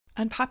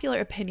Unpopular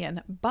opinion,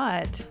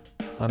 but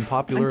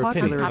Unpopular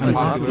opinion.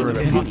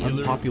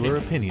 Unpopular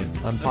opinion.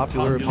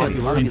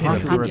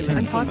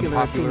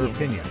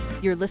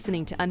 You're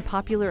listening to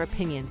Unpopular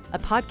Opinion, a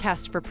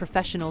podcast for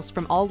professionals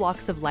from all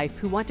walks of life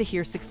who want to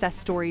hear success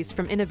stories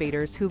from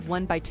innovators who've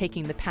won by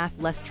taking the path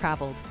less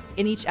traveled.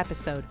 In each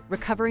episode,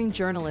 recovering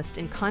journalist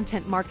and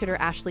content marketer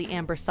Ashley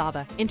Amber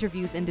Saba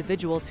interviews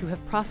individuals who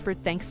have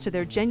prospered thanks to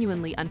their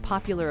genuinely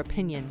unpopular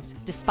opinions,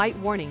 despite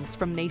warnings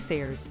from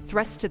naysayers,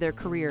 threats to their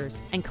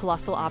careers, and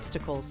colossal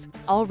obstacles.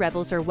 All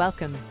rebels are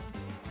welcome.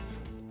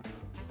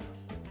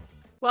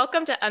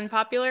 Welcome to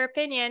Unpopular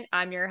Opinion.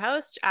 I'm your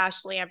host,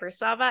 Ashley Amber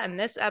Saba, and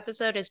this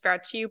episode is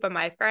brought to you by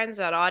my friends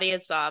at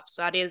Audience Ops.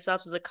 Audience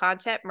Ops is a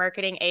content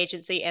marketing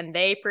agency, and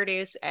they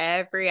produce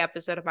every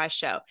episode of my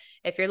show.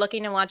 If you're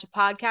looking to launch a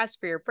podcast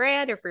for your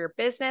brand or for your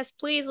business,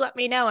 please let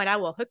me know and I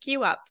will hook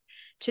you up.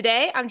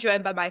 Today, I'm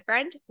joined by my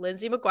friend,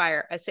 Lindsay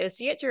McGuire,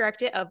 Associate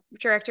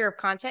Director of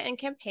Content and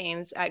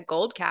Campaigns at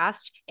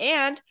Goldcast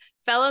and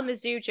fellow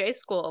Mizzou J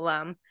School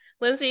alum.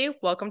 Lindsay,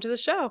 welcome to the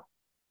show.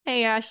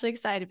 Hey, Ashley,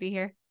 excited to be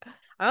here.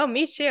 Oh,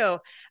 me too.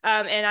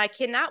 And I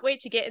cannot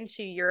wait to get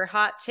into your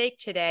hot take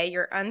today,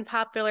 your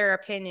unpopular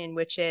opinion,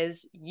 which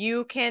is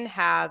you can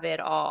have it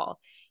all.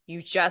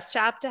 You just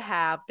have to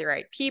have the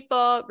right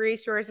people,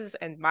 resources,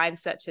 and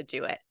mindset to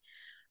do it.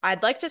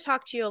 I'd like to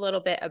talk to you a little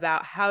bit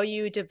about how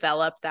you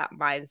develop that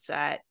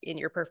mindset in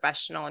your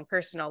professional and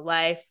personal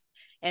life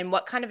and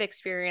what kind of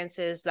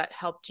experiences that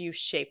helped you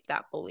shape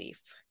that belief.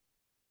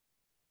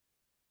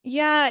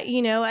 Yeah,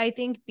 I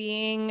think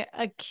being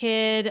a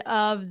kid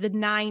of the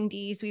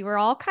 90s, we were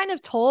all kind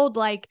of told,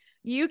 like,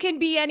 you can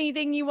be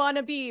anything you want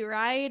to be,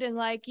 right? And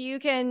like, you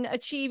can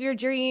achieve your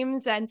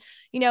dreams. And,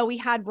 we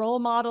had role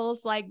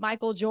models like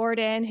Michael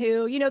Jordan,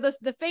 who,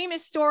 the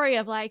famous story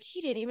of like, he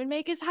didn't even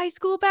make his high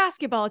school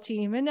basketball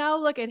team. And now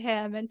look at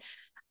him. And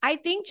I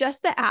think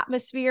just the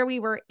atmosphere we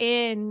were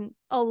in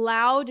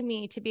allowed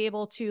me to be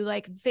able to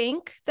like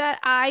think that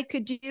I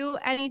could do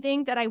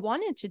anything that I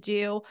wanted to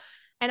do.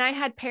 And I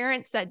had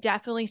parents that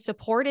definitely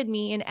supported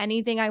me in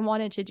anything I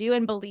wanted to do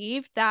and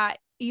believed that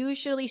you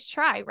should at least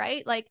try,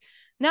 right? Like,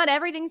 not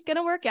everything's going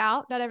to work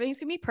out. Not everything's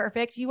going to be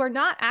perfect. You are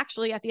not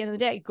actually, at the end of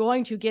the day,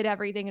 going to get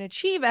everything and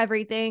achieve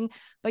everything,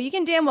 but you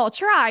can damn well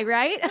try,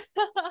 right?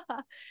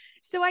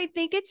 So I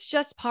think it's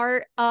just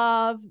part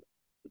of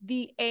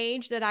the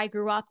age that I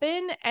grew up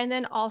in, and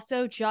then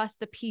also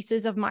just the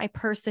pieces of my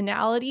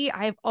personality.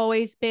 I've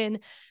always been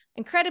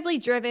incredibly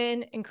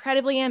driven,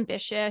 incredibly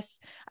ambitious.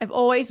 I've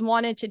always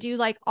wanted to do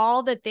like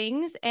all the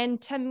things.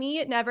 And to me,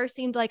 it never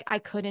seemed like I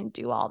couldn't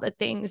do all the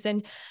things.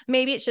 And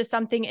maybe it's just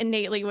something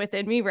innately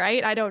within me,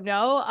 right? I don't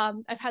know.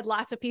 I've had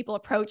lots of people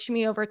approach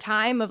me over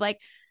time of like,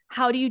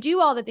 how do you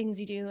do all the things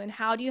you do? And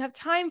how do you have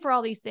time for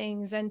all these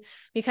things? And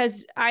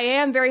because I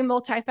am very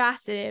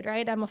multifaceted,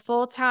 right? I'm a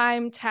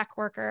full-time tech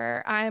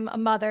worker. I'm a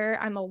mother.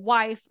 I'm a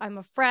wife. I'm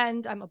a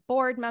friend. I'm a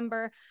board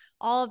member,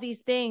 all of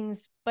these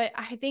things. But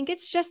I think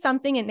it's just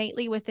something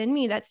innately within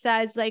me that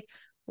says like,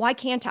 why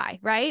can't I,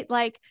 right?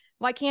 Like,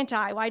 why can't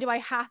I? Why do I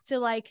have to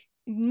like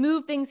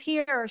move things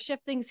here or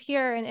shift things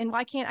here? And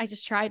why can't I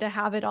just try to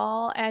have it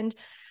all? And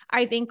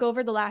I think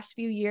over the last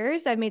few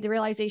years, I've made the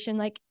realization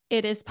like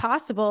it is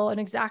possible. And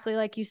exactly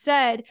like you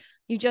said,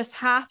 you just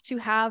have to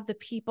have the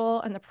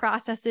people and the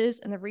processes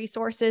and the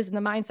resources and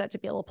the mindset to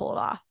be able to pull it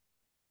off.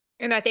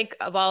 And I think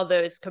of all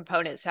those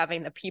components,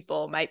 having the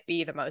people might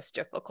be the most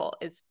difficult.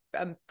 It's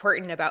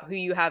important about who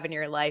you have in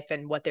your life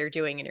and what they're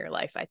doing in your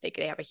life. I think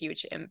they have a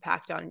huge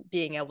impact on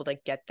being able to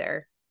get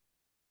there.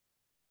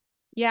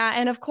 Yeah.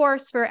 And of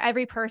course, for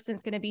every person,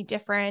 it's going to be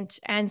different.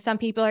 And some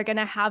people are going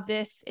to have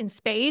this in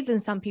spades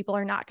and some people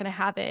are not going to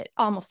have it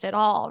almost at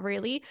all,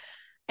 really.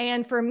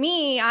 And for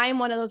me, I'm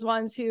one of those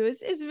ones who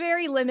is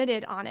very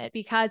limited on it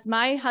because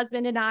my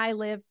husband and I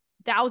live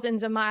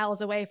thousands of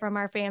miles away from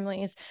our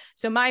families.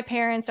 So my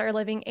parents are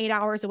living 8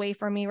 hours away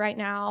from me right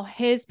now.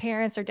 His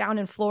parents are down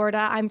in Florida.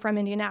 I'm from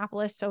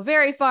Indianapolis, so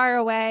very far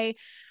away.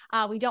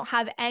 We don't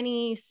have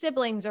any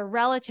siblings or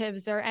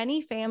relatives or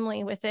any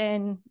family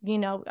within,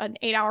 an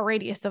 8-hour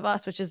radius of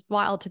us, which is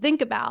wild to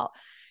think about.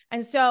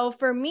 And so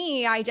for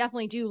me, I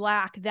definitely do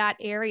lack that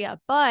area.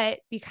 But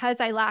because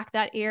I lack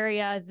that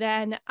area,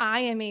 then I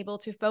am able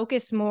to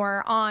focus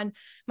more on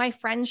my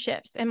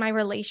friendships and my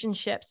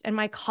relationships and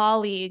my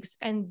colleagues.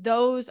 And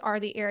those are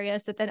the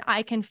areas that then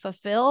I can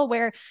fulfill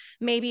where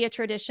maybe a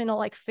traditional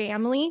like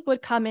family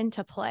would come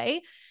into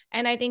play.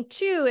 And I think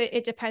too,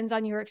 it depends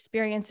on your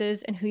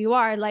experiences and who you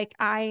are. Like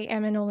I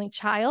am an only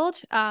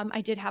child.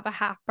 I did have a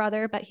half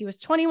brother, but he was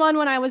 21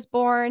 when I was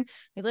born.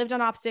 We lived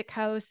on opposite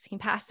coasts. He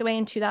passed away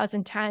in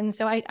 2010.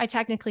 So I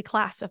technically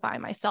classify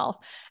myself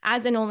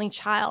as an only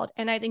child.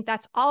 And I think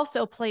that's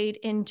also played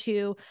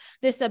into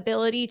this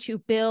ability to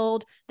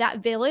build that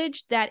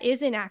village that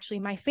isn't actually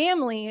my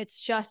family. It's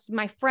just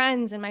my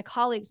friends and my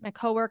colleagues, my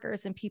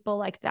coworkers and people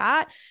like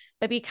that.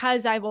 But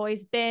because I've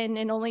always been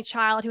an only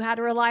child who had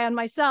to rely on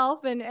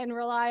myself and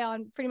rely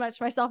on pretty much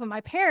myself and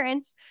my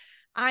parents,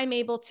 I'm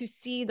able to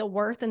see the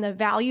worth and the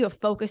value of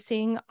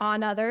focusing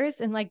on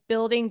others and like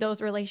building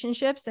those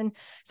relationships. And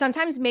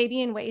sometimes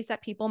maybe in ways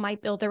that people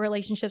might build their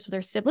relationships with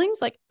their siblings.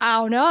 Like, I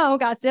don't know, I don't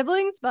got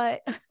siblings,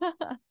 but.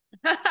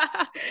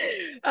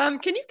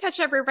 Can you catch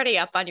everybody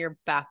up on your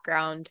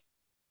background?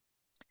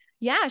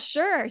 Yeah,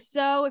 sure.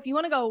 So if you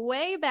want to go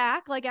way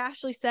back, like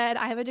Ashley said,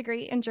 I have a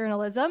degree in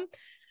journalism.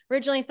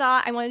 Originally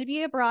thought I wanted to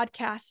be a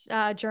broadcast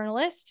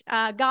journalist,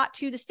 got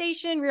to the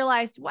station,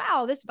 realized,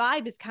 wow, this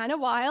vibe is kind of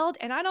wild.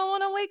 And I don't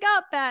want to wake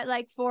up at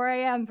like 4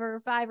 a.m.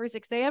 for 5 or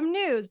 6 a.m.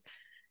 news.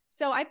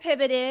 So I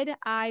pivoted.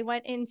 I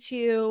went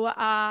into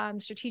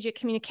strategic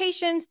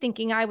communications,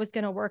 thinking I was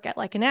going to work at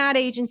like an ad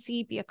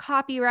agency, be a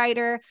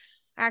copywriter.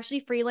 I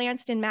actually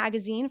freelanced in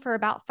magazine for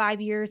about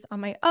 5 years on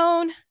my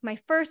own. My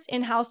first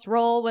in-house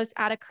role was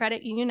at a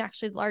credit union,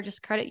 actually the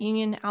largest credit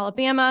union in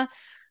Alabama.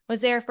 Was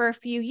there for a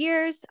few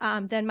years.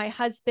 Then my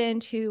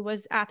husband, who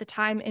was at the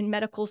time in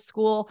medical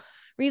school,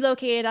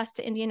 relocated us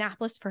to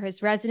Indianapolis for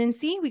his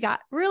residency. We got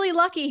really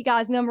lucky. He got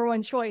his number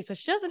one choice,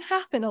 which doesn't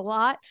happen a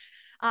lot.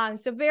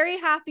 So very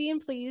happy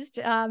and pleased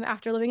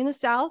after living in the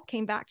South,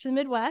 came back to the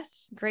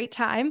Midwest. Great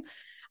time.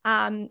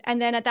 And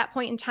then at that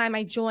point in time,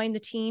 I joined the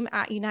team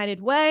at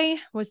United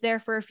Way, was there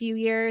for a few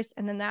years.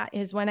 And then that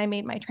is when I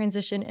made my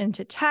transition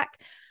into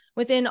tech.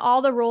 Within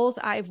all the roles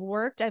I've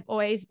worked, I've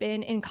always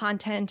been in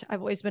content. I've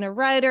always been a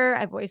writer.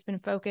 I've always been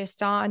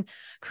focused on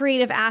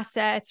creative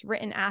assets,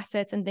 written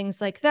assets, and things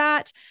like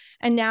that.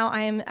 And now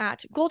I am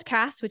at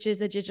Goldcast, which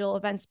is a digital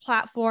events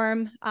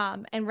platform,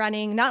 and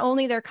running not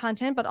only their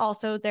content, but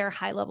also their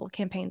high-level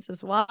campaigns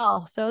as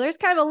well. So there's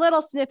kind of a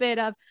little snippet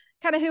of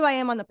kind of who I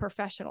am on the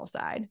professional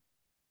side.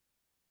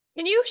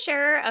 Can you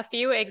share a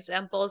few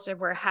examples of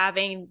where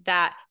having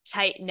that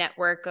tight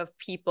network of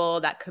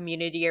people, that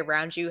community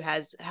around you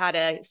has had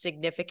a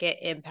significant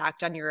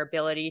impact on your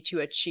ability to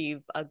achieve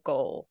a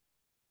goal?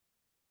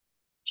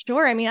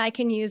 Sure. I mean, I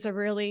can use a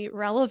really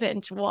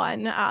relevant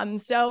one.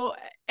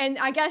 And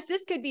I guess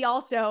this could be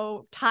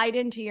also tied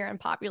into your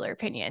unpopular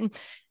opinion.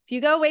 If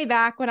you go way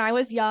back when I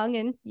was young,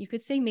 and you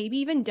could say maybe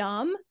even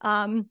dumb,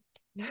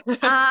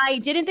 I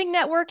didn't think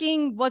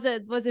networking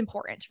was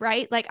important,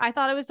 right? Like I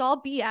thought it was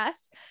all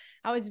BS.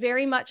 I was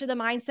very much of the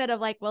mindset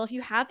of like, well, if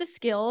you have the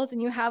skills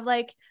and you have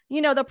like,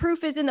 the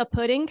proof is in the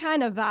pudding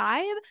kind of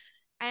vibe.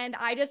 And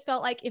I just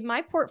felt like if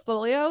my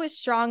portfolio is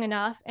strong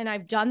enough and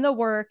I've done the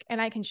work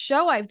and I can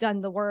show I've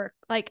done the work,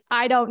 like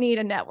I don't need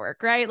a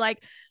network, right?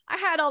 Like I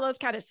had all those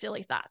kind of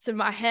silly thoughts in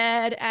my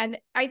head. And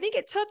I think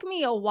it took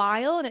me a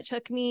while, and it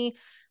took me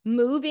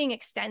moving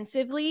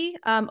extensively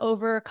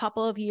over a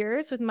couple of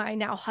years with my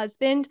now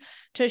husband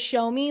to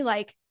show me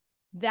like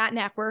that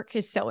network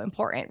is so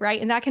important, right?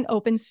 And that can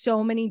open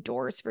so many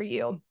doors for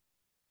you.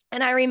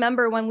 And I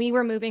remember when we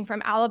were moving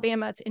from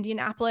Alabama to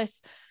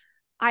Indianapolis,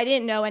 I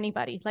didn't know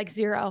anybody, like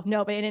zero.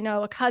 Nobody. I didn't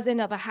know a cousin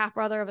of a half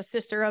brother of a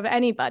sister of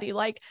anybody,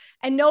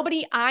 and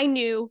nobody I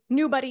knew,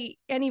 anybody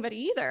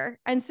either.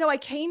 And so I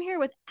came here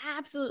with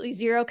absolutely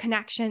zero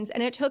connections.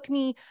 And it took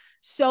me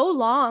so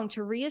long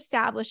to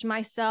reestablish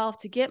myself,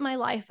 to get my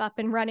life up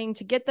and running,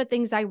 to get the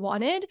things I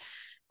wanted.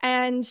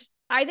 And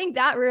I think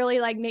that really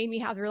made me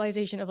have the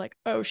realization of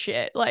oh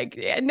shit,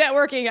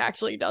 networking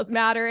actually does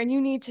matter, and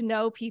you need to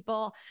know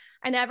people.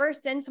 And ever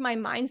since, my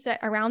mindset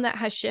around that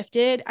has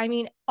shifted. I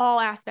mean,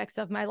 all aspects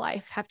of my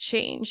life have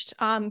changed.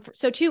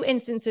 So 2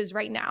 instances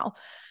right now.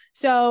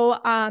 So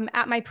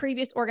at my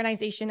previous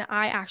organization,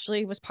 I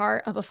actually was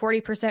part of a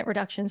 40%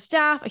 reduction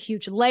staff, a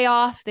huge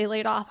layoff. They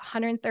laid off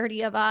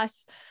 130 of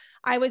us.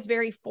 I was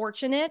very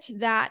fortunate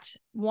that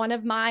one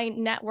of my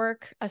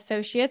network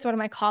associates, one of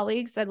my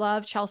colleagues, I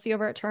love Chelsea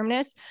over at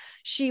Terminus,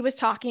 she was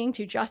talking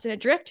to Justin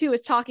Adrift, who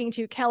was talking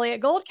to Kelly at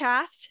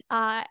Goldcast.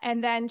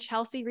 And then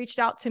Chelsea reached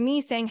out to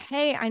me saying,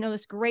 hey, I know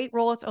this great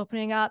role it's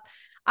opening up.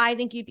 I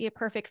think you'd be a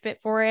perfect fit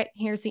for it.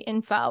 Here's the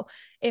info.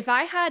 If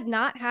I had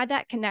not had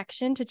that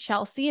connection to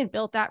Chelsea and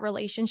built that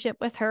relationship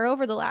with her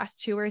over the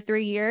last 2 or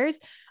 3 years,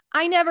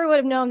 I never would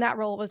have known that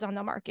role was on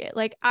the market.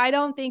 I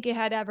don't think it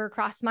had ever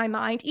crossed my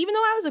mind, even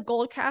though I was a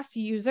Goldcast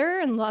user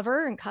and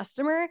lover and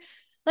customer,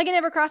 it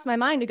never crossed my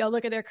mind to go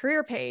look at their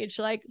career page,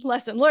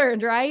 lesson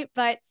learned, right?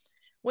 But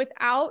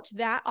without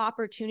that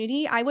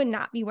opportunity, I would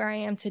not be where I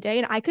am today.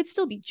 And I could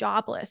still be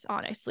jobless,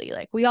 honestly.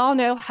 We all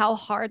know how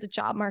hard the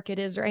job market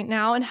is right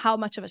now and how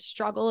much of a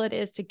struggle it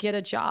is to get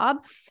a job.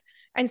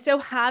 And so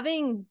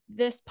having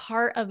this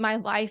part of my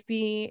life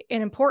be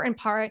an important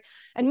part,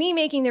 and me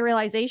making the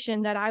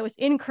realization that I was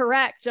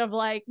incorrect of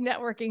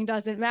networking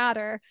doesn't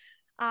matter,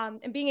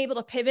 and being able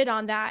to pivot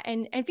on that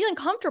and feeling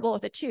comfortable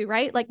with it too,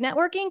 right?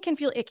 Networking can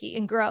feel icky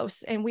and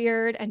gross and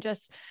weird and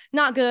just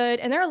not good.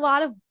 And there are a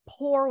lot of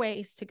poor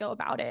ways to go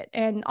about it.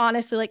 And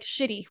honestly,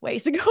 shitty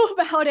ways to go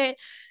about it.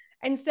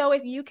 And so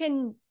if you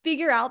can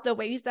figure out the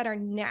ways that are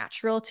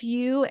natural to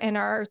you and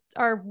are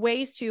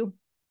ways to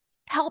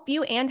help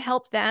you and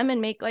help them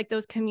and make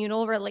those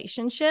communal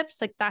relationships,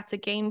 that's a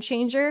game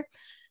changer.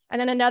 And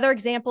then another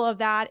example of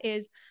that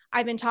is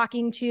I've been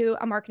talking to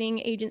a marketing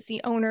agency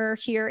owner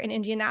here in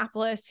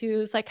Indianapolis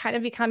who's like kind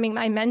of becoming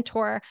my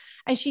mentor.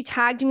 And she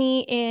tagged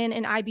me in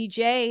an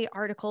IBJ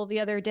article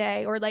the other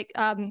day, or like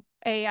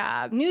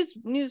a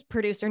news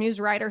producer, news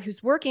writer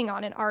who's working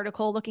on an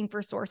article looking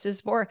for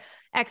sources for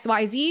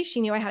XYZ.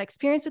 She knew I had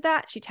experience with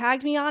that. She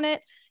tagged me on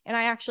it. And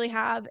I actually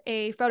have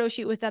a photo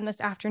shoot with them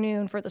this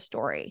afternoon for the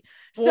story.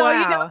 So, wow.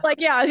 you know,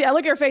 like, yeah, look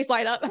at your face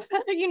light up.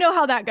 You know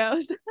how that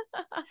goes.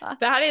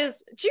 That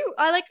is, do you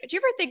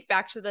ever think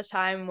back to the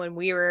time when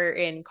we were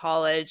in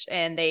college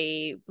and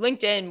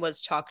LinkedIn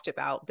was talked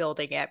about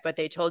building it, but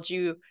they told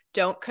you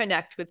don't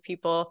connect with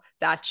people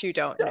that you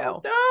don't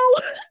know.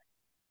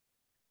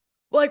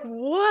 Like,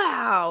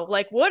 wow,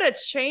 like what a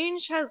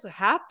change has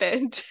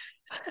happened.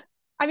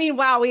 I mean,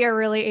 wow, we are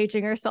really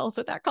aging ourselves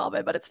with that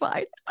comment, but it's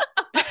fine.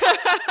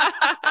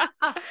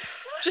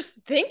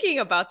 Just thinking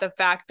about the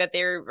fact that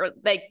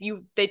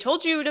they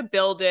told you to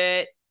build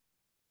it,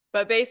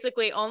 but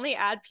basically only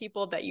add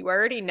people that you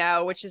already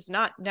know, which is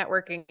not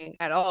networking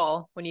at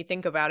all when you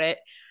think about it.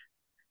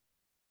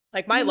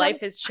 Like my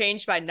life has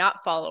changed by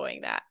not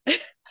following that.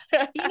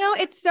 You know,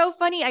 it's so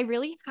funny. I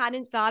really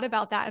hadn't thought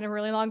about that in a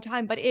really long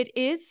time, but it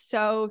is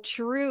so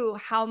true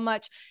how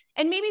much,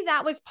 and maybe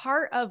that was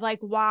part of like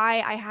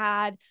why I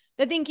had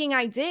the thinking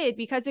I did,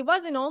 because it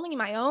wasn't only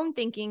my own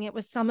thinking, it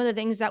was some of the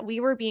things that we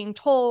were being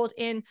told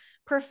in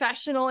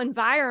professional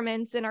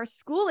environments, in our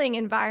schooling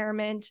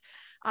environment.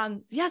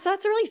 Yeah, so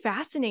that's really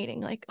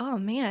fascinating. Like, oh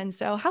man,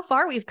 so how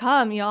far we've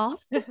come, y'all.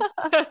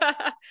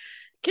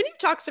 Can you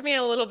talk to me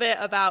a little bit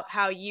about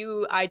how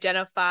you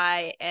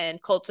identify and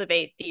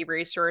cultivate the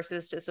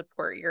resources to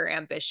support your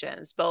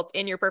ambitions, both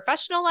in your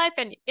professional life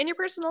and in your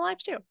personal life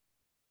too?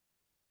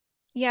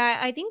 Yeah,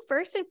 I think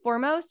first and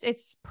foremost,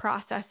 it's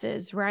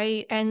processes,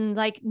 right? And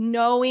like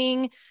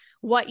knowing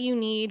what you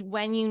need,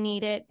 when you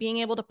need it, being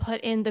able to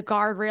put in the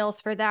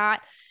guardrails for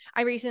that.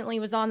 I recently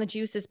was on the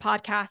Juices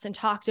podcast and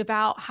talked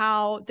about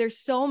how there's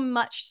so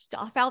much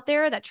stuff out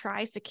there that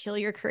tries to kill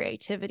your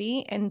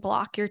creativity and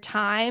block your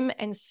time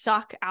and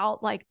suck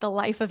out like the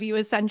life of you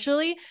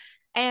essentially.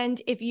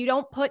 And if you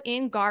don't put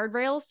in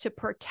guardrails to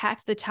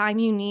protect the time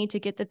you need to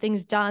get the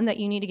things done that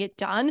you need to get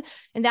done,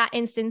 in that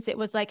instance, it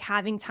was like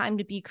having time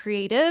to be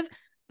creative.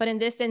 But in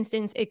this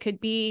instance, it could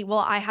be, well,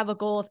 I have a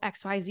goal of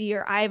XYZ,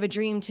 or I have a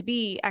dream to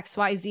be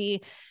XYZ.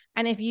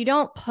 And if you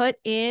don't put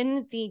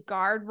in the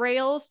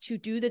guardrails to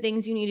do the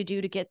things you need to do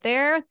to get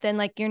there, then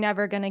like you're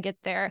never going to get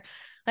there.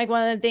 Like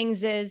one of the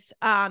things is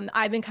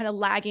I've been kind of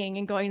lagging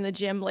and going to the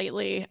gym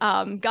lately.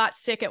 Got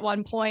sick at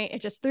one point.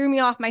 It just threw me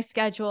off my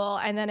schedule.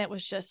 And then it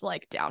was just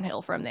like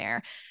downhill from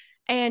there.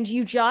 And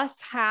you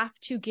just have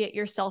to get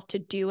yourself to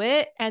do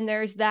it. And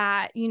there's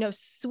that, you know,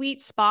 sweet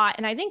spot.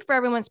 And I think for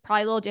everyone's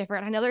probably a little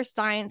different. I know there's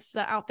science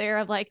out there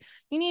of like,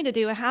 you need to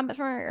do a habit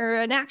or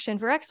an action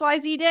for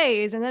XYZ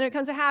days. And then it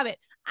becomes a habit.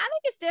 I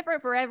think it's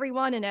different for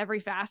everyone in every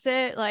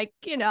facet. Like,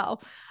 you know,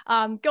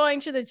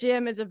 going to the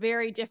gym is a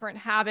very different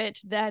habit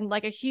than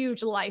like a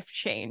huge life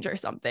change or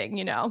something,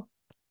 you know.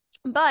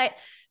 But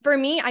for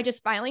me, I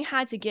just finally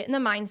had to get in the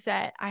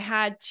mindset. I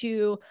had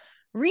to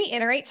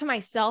reiterate to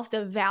myself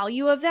the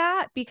value of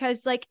that,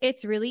 because like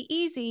it's really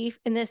easy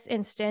in this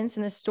instance,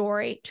 in this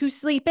story, to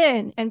sleep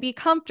in and be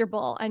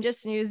comfortable and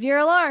just snooze your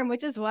alarm,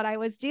 which is what I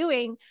was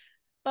doing.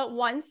 But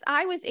once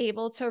I was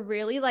able to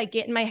really like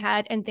get in my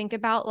head and think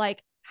about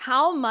like,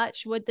 how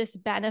much would this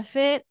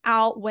benefit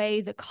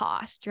outweigh the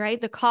cost, right?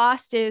 The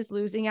cost is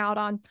losing out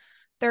on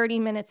 30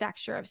 minutes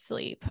extra of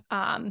sleep.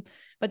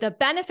 But the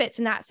benefits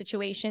in that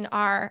situation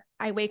are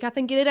I wake up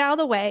and get it out of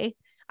the way.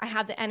 I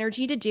have the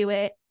energy to do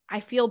it.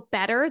 I feel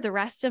better the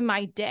rest of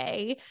my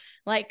day.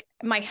 Like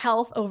my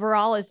health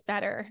overall is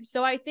better.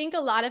 So I think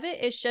a lot of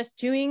it is just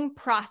doing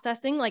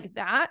processing like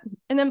that,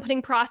 and then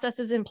putting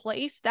processes in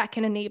place that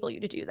can enable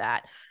you to do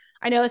that.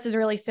 I know this is a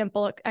really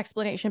simple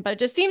explanation, but it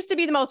just seems to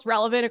be the most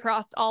relevant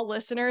across all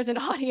listeners and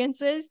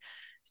audiences.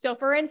 So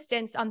for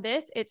instance, on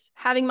this, it's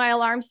having my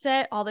alarm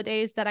set all the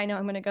days that I know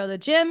I'm going to go to the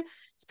gym.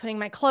 It's putting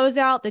my clothes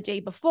out the day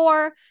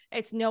before.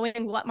 It's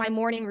knowing what my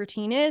morning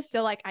routine is.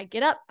 So like I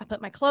get up, I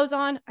put my clothes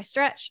on, I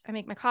stretch, I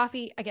make my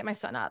coffee, I get my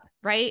son up,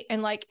 right?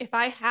 And like if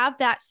I have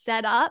that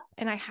set up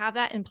and I have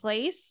that in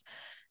place,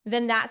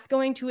 then that's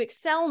going to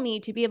excel me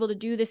to be able to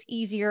do this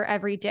easier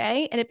every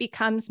day. And it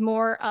becomes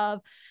more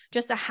of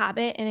just a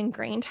habit, an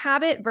ingrained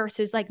habit,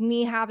 versus like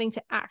me having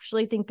to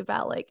actually think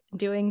about like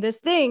doing this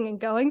thing and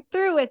going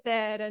through with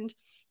it. And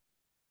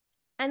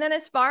then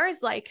as far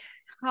as like,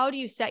 how do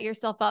you set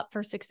yourself up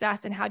for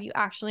success and how do you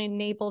actually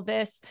enable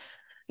this?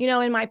 You know,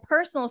 in my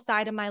personal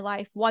side of my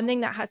life, one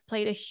thing that has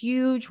played a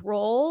huge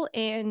role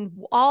in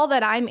all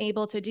that I'm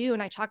able to do,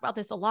 and I talk about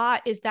this a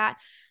lot, is that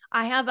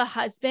I have a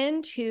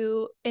husband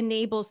who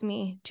enables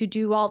me to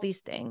do all these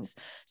things.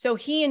 So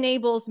he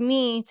enables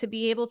me to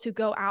be able to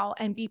go out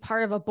and be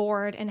part of a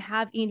board and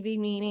have EV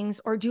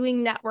meetings or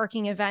doing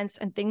networking events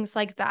and things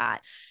like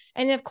that.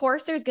 And of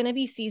course, there's going to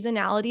be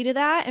seasonality to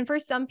that. And for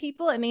some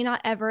people, it may not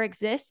ever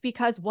exist,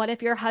 because what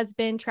if your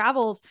husband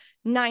travels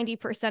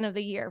 90% of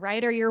the year,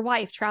 right? Or your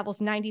wife travels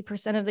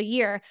 90% of the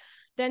year?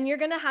 then you're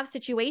going to have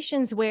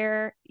situations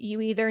where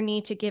you either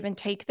need to give and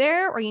take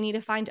there, or you need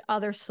to find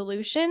other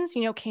solutions.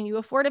 Can you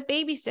afford a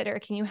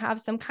babysitter? Can you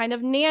have some kind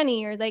of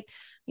nanny? Or there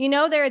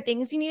are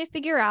things you need to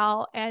figure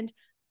out. And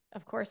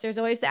of course, there's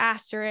always the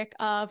asterisk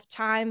of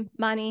time,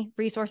 money,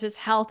 resources,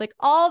 health, like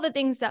all the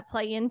things that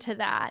play into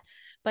that.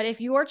 But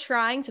if you're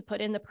trying to put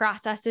in the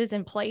processes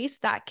in place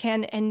that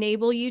can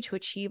enable you to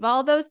achieve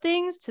all those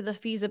things to the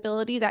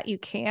feasibility that you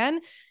can,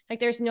 like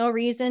there's no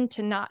reason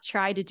to not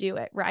try to do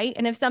it, right?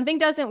 And if something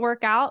doesn't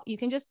work out, you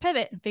can just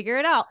pivot and figure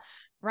it out.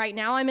 Right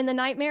now, I'm in the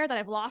nightmare that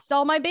I've lost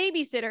all my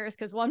babysitters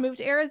because one moved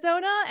to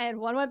Arizona and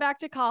one went back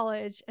to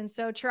college. And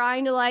so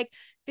trying to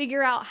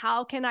figure out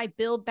how can I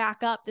build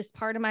back up this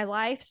part of my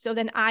life so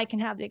then I can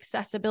have the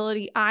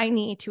accessibility I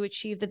need to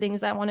achieve the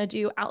things I want to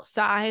do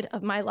outside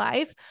of my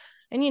life.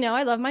 And,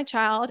 I love my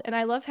child and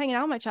I love hanging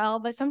out with my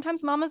child, but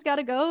sometimes mama's got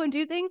to go and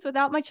do things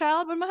without my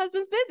child when my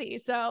husband's busy.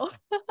 So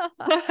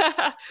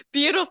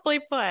beautifully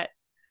put.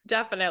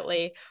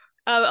 Definitely.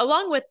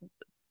 Along with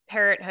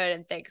parenthood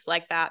and things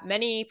like that,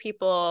 many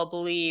people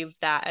believe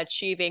that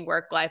achieving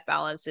work-life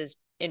balance is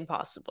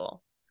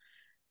impossible,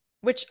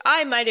 which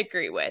I might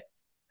agree with.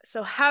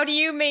 So how do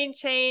you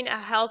maintain a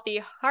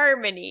healthy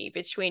harmony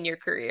between your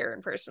career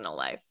and personal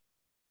life?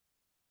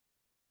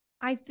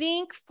 I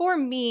think for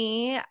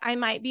me, I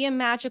might be a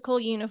magical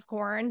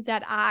unicorn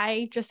that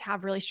I just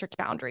have really strict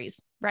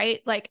boundaries, right?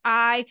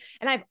 I've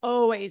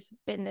always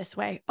been this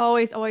way,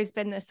 always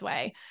been this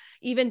way,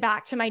 even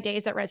back to my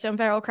days at Redstone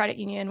Federal Credit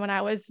Union when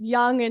I was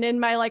young and in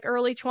my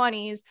early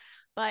 20s.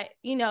 But,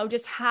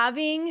 just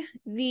having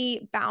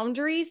the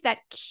boundaries that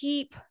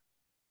keep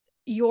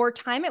your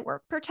time at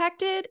work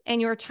protected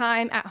and your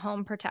time at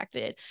home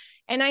protected.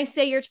 And I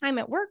say your time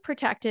at work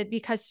protected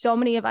because so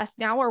many of us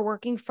now are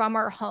working from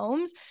our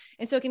homes.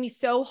 And so it can be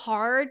so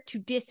hard to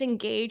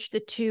disengage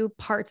the two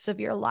parts of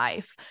your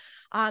life.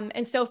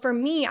 And so for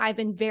me, I've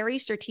been very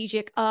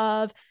strategic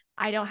of,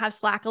 I don't have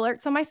Slack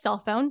alerts on my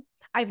cell phone.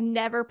 I've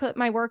never put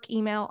my work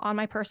email on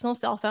my personal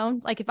cell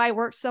phone. If I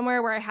worked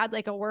somewhere where I had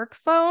a work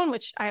phone,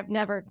 which I have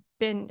never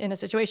been in a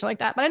situation like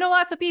that, but I know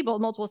lots of people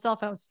with multiple cell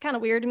phones. It's kind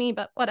of weird to me,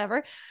 but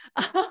whatever.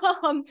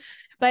 But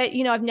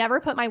I've never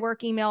put my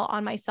work email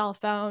on my cell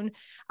phone.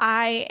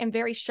 I am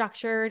very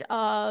structured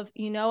of,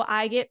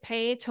 I get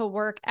paid to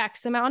work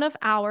X amount of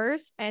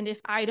hours. And if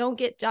I don't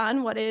get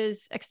done what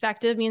is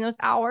expected of me in those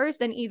hours,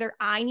 then either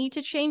I need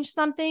to change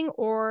something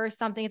or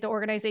something at the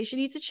organization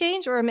needs to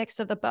change, or a mix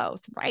of the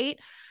both, right?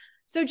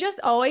 So just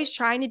always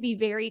trying to be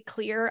very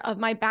clear of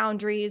my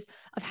boundaries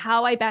of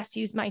how I best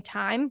use my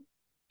time.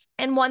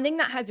 And one thing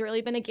that has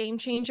really been a game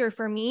changer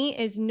for me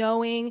is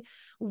knowing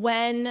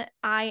when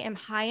I am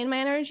high in my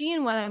energy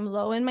and when I'm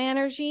low in my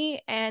energy,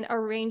 and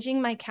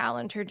arranging my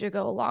calendar to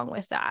go along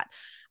with that.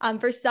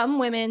 For some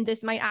women,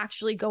 this might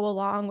actually go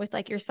along with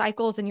your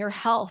cycles and your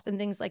health and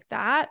things like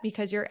that,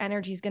 because your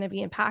energy is going to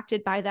be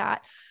impacted by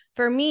that.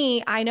 For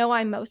me, I know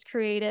I'm most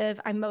creative,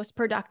 I'm most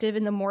productive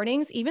in the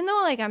mornings, even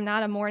though I'm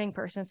not a morning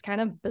person. It's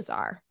kind of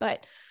bizarre,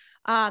 but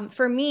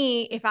for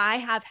me, if I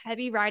have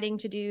heavy writing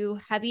to do,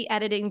 heavy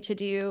editing to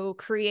do,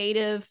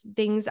 creative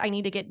things I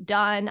need to get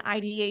done,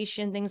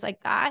 ideation, things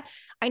like that,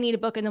 I need a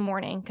book in the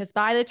morning, because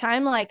by the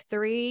time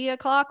 3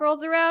 o'clock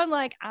rolls around,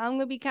 I'm going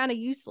to be kind of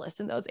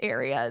useless in those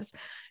areas.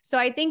 So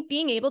I think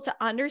being able to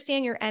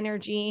understand your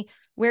energy,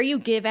 where you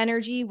give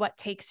energy, what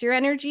takes your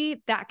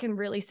energy, that can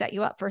really set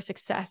you up for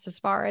success as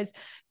far as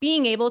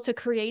being able to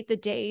create the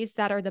days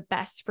that are the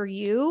best for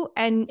you,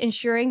 and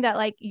ensuring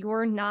that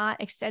you're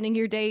not extending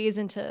your days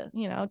into,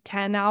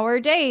 10-hour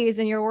days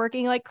and you're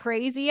working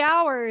crazy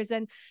hours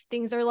and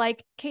things are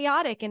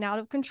chaotic and out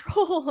of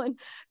control and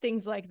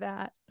things like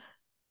that.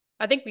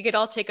 I think we could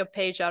all take a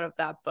page out of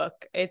that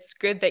book. It's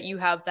good that you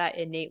have that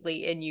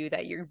innately in you,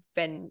 that you've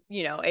been,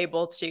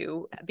 able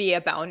to be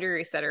a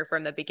boundary setter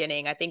from the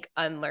beginning. I think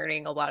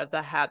unlearning a lot of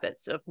the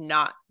habits of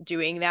not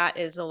doing that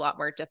is a lot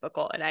more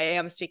difficult. And I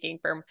am speaking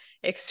from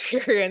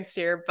experience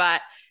here,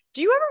 but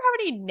do you ever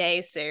have any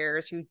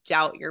naysayers who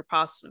doubt your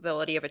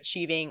possibility of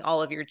achieving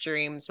all of your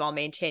dreams while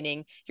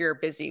maintaining your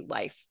busy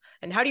life?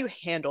 And how do you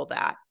handle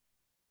that?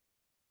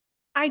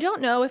 I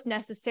don't know if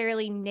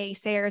necessarily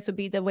naysayers would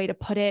be the way to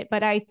put it,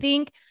 but I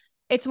think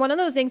it's one of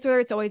those things where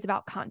it's always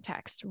about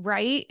context,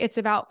 right? It's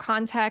about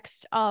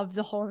context of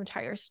the whole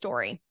entire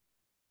story.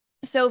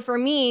 So for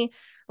me,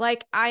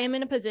 I am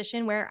in a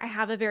position where I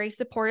have a very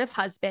supportive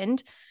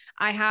husband.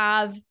 I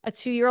have a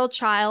 2-year-old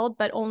child,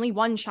 but only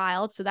one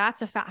child. So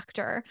that's a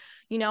factor.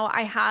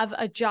 I have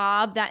a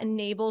job that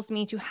enables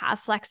me to have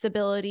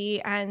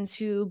flexibility and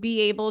to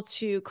be able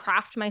to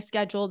craft my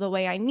schedule the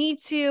way I need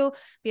to,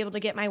 be able to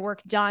get my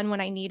work done when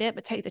I need it,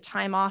 but take the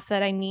time off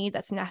that I need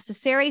that's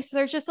necessary. So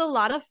there's just a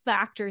lot of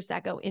factors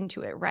that go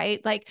into it,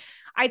 right?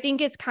 I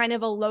think it's kind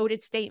of a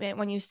loaded statement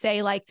when you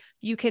say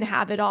you can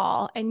have it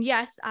all. And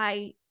yes,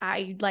 I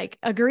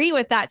agree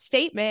with that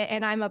statement,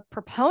 and I'm a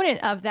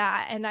proponent of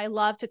that. And I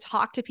love to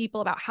talk to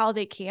people about how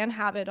they can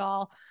have it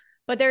all.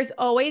 But there's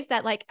always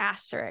that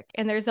asterisk,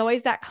 and there's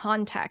always that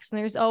context, and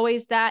there's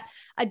always that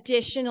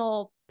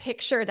additional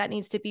picture that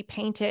needs to be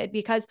painted,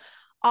 because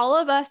all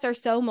of us are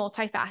so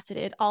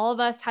multifaceted. All of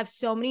us have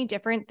so many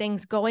different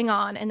things going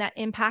on and that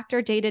impact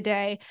our day to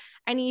day.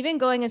 And even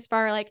going as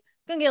far, like,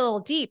 I'm gonna get a little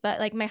deep, but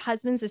like my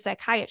husband's a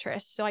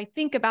psychiatrist. So I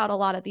think about a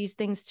lot of these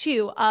things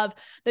too, of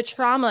the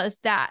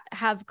traumas that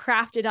have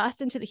crafted us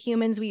into the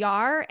humans we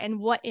are and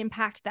what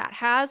impact that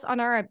has on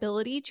our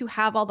ability to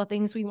have all the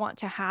things we want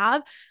to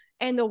have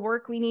and the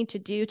work we need to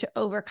do to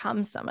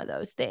overcome some of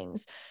those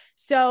things.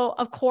 So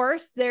of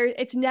course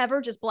it's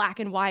never just black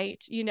and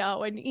white,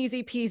 and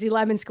easy peasy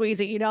lemon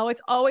squeezy,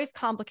 it's always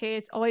complicated.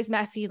 It's always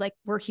messy. Like,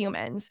 we're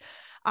humans.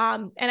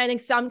 And I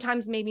think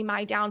sometimes maybe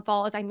my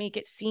downfall is I make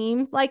it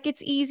seem like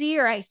it's easy,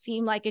 or I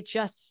seem like it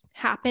just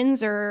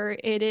happens, or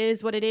it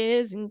is what it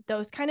is, and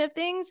those kind of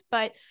things.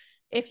 But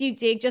if you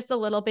dig just a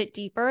little bit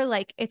deeper,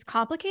 like, it's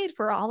complicated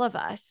for all of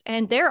us.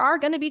 And there are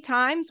going to be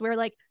times where,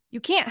 like, you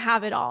can't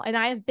have it all. And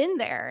I have been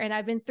there and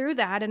I've been through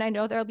that. And I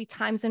know there'll be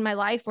times in my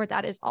life where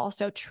that is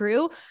also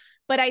true.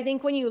 But I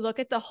think when you look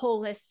at the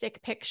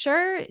holistic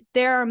picture,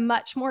 there are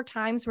much more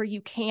times where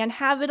you can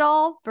have it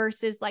all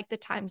versus like the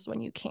times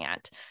when you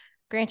can't.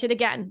 Granted,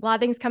 again, a lot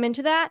of things come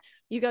into that.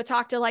 You go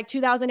talk to like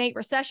 2008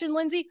 recession,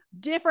 Lindsay,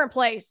 different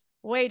place,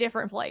 way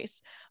different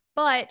place.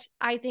 But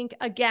I think,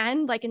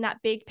 again, like in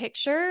that big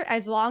picture,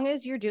 as long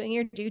as you're doing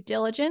your due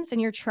diligence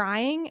and you're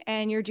trying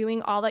and you're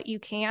doing all that you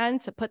can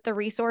to put the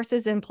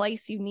resources in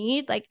place you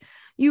need, like,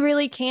 you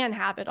really can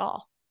have it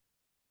all.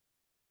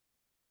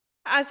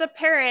 As a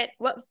parent,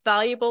 what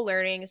valuable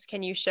learnings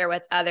can you share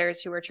with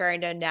others who are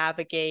trying to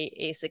navigate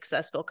a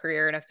successful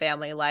career in a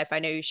family life? I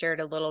know you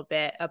shared a little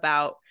bit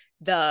about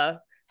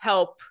the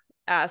help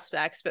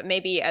aspects, but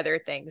maybe other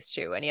things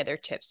too. Any other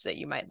tips that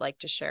you might like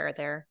to share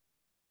there?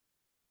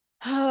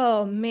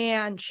 Oh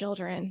man,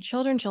 children.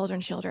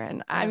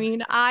 I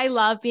mean, I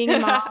love being a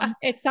mom.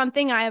 It's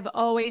something I have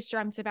always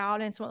dreamt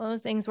about. And it's one of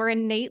those things where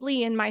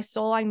innately in my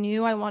soul, I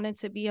knew I wanted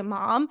to be a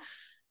mom.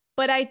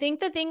 But I think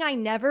the thing I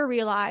never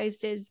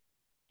realized is,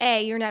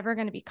 you're never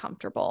going to be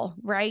comfortable,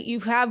 right? You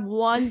have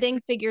one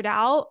thing figured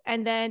out,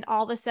 and then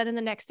all of a sudden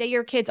the next day,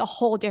 your kid's a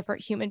whole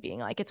different human being.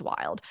 Like, it's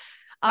wild.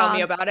 Tell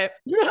me about it.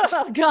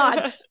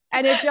 God.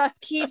 And it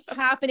just keeps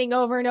happening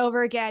over and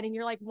over again. And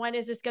you're like, when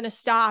is this going to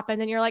stop?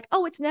 And then you're like,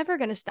 oh, it's never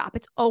going to stop.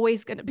 It's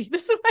always going to be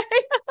this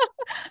way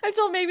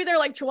until maybe they're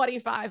like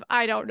 25.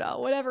 I don't know.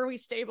 Whatever we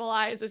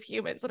stabilize as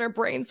humans and our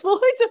brains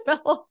fully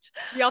developed.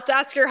 You'll have to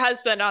ask your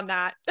husband on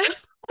that.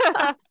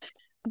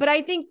 But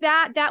I think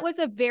that was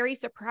a very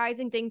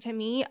surprising thing to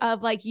me,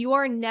 of like, you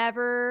are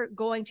never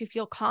going to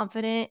feel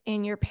confident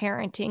in your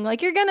parenting.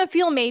 Like, you're going to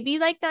feel maybe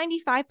like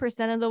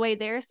 95% of the way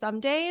there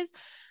some days,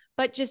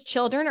 but just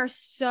children are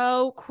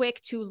so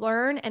quick to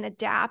learn and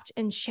adapt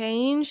and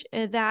change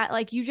that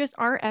like, you just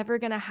aren't ever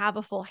going to have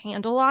a full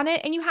handle on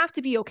it. And you have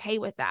to be okay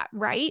with that.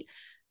 Right.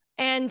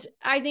 And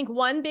I think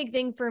one big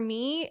thing for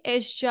me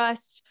is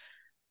just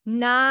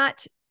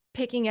not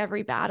picking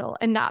every battle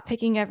and not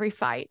picking every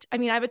fight. I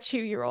mean, I have a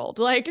 2-year-old,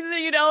 like,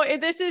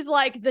 this is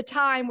like the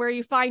time where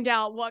you find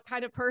out what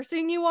kind of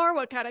person you are,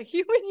 what kind of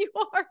human you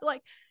are.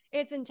 Like,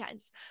 it's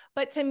intense.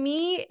 But to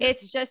me,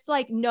 it's just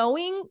like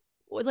knowing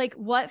like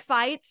what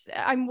fights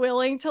I'm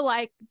willing to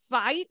like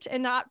fight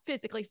and not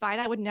physically fight.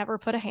 I would never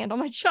put a hand on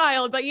my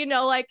child, but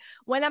like,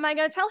 when am I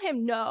going to tell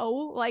him,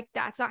 no, like,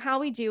 that's not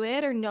how we do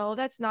it, or no,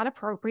 that's not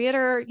appropriate,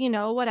 or,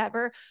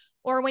 whatever.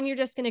 Or when you're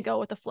just going to go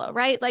with the flow,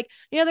 right? Like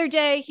the other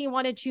day, he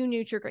wanted 2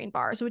 Nutri-Grain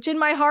bars, which in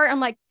my heart, I'm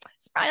like,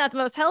 it's probably not the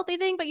most healthy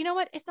thing, but you know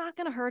what? It's not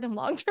going to hurt him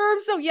long term.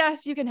 So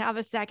yes, you can have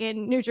a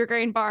second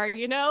Nutri-Grain bar,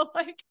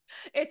 like,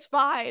 it's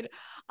fine.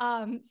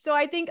 So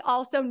I think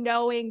also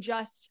knowing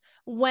just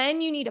when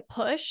you need to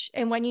push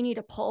and when you need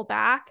to pull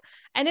back.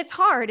 And it's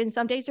hard. And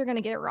some days you're going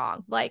to get it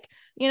wrong. Like,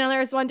 there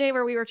was one day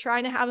where we were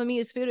trying to have him eat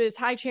his food at his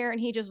high chair and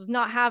he just was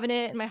not having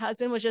it. And my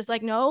husband was just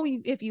like, no,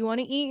 if you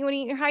want to eat, you want to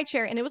eat in your high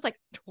chair. And it was like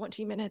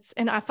 20 minutes.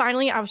 And I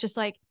was just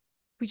like,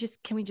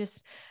 can we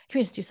just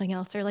do something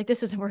else? Or like,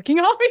 this isn't working.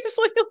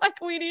 Obviously,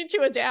 like, we need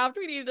to adapt.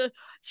 We need to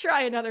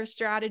try another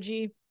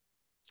strategy.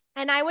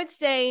 And I would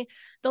say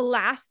the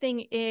last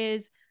thing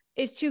is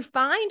to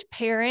find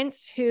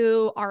parents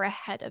who are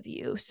ahead of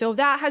you. So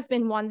that has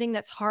been one thing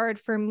that's hard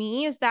for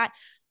me, is that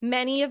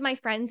many of my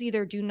friends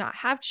either do not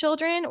have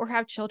children or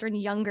have children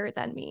younger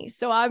than me.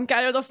 So I'm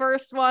kind of the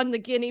first one, the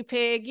guinea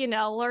pig,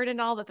 learning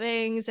all the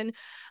things, and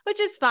which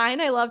is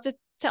fine. I love to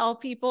tell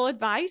people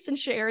advice and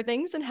share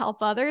things and help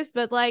others,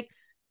 but like,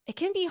 it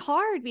can be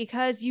hard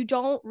because you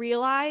don't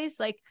realize,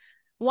 like,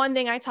 one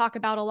thing I talk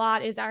about a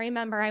lot is I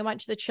remember I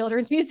went to the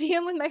Children's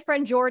Museum with my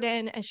friend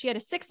Jordan, and she had a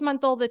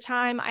 6-month-old at the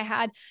time.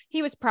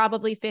 He was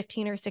probably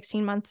 15 or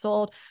 16 months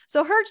old.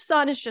 So her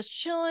son is just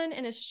chilling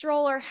in his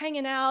stroller,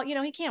 hanging out.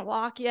 He can't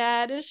walk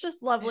yet. It's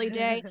just a lovely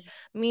day.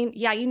 I mean,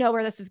 yeah, you know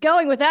where this is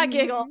going with that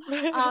giggle.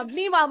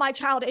 Meanwhile, my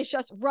child is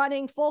just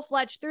running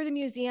full-fledged through the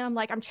museum.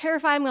 Like, I'm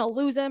terrified I'm going to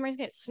lose him or he's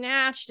going to get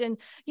snatched. And,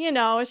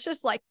 it's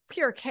just like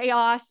pure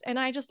chaos. And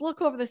I just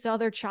look over this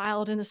other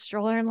child in the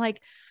stroller. I'm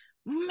like,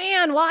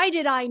 man, why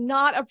did I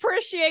not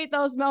appreciate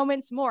those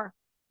moments more?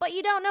 But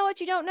you don't know what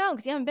you don't know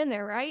because you haven't been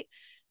there, right?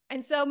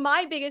 And so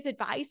my biggest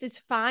advice is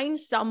find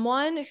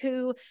someone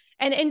who,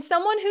 and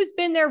someone who's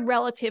been there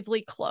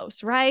relatively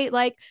close, right?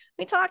 Like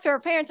we talked to our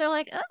parents, they're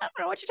like, I don't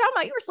know what you're talking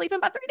about. You were sleeping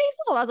about 3 days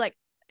old. I was like,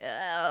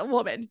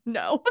 woman,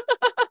 no.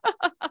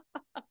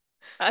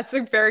 That's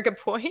a very good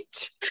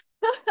point.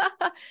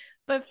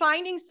 But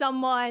finding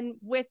someone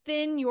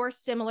within your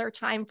similar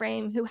time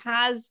frame who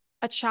has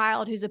a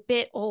child who's a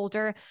bit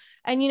older,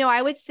 and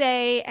I would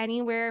say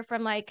anywhere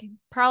from like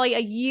probably a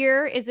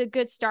year is a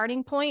good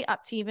starting point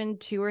up to even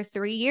 2 or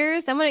 3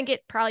 years. I wouldn't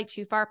get probably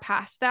too far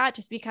past that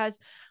just because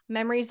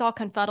memories all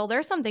confuddle.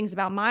 There's some things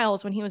about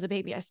Miles when he was a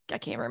baby I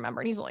can't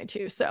remember, and he's only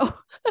 2, so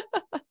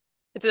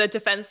it's a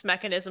defense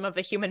mechanism of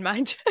the human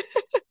mind.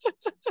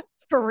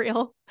 For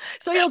real.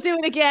 So you'll do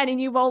it again and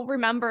you won't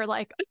remember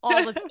like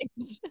all the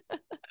things.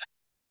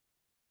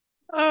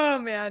 Oh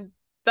man,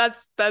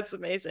 that's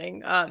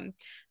amazing.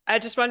 I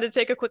just wanted to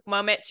take a quick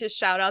moment to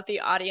shout out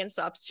the Audience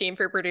Ops team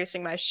for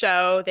producing my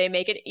show. They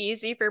make it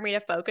easy for me to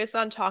focus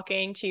on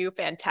talking to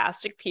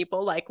fantastic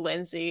people like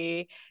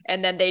Lindsay,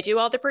 and then they do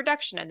all the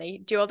production and they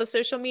do all the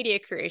social media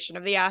creation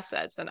of the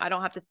assets, and I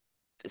don't have to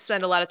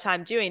spend a lot of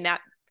time doing that.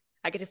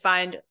 I get to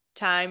find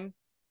time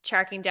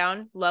tracking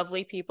down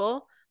lovely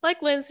people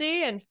like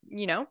Lindsay and,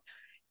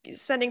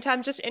 spending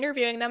time just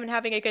interviewing them and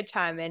having a good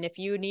time. And if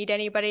you need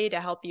anybody to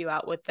help you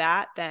out with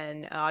that,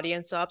 then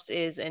Audience Ops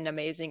is an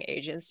amazing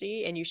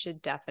agency and you should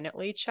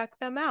definitely check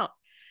them out.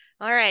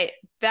 All right,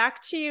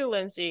 back to you,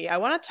 Lindsay. I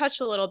want to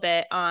touch a little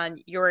bit on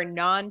your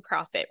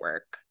nonprofit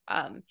work.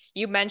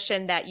 You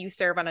mentioned that you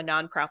serve on a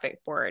nonprofit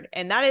board,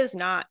 and that is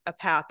not a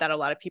path that a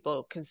lot of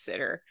people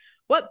consider.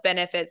 What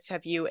benefits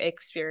have you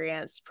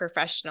experienced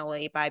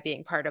professionally by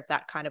being part of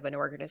that kind of an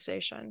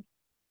organization?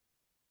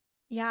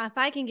 Yeah, if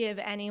I can give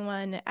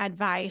anyone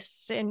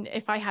advice, and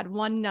if I had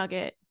one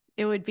nugget,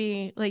 it would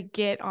be like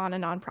get on a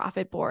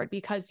nonprofit board,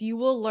 because you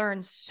will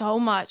learn so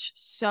much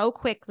so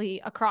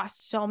quickly across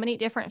so many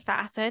different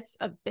facets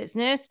of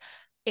business.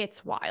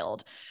 It's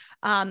wild.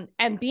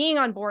 And being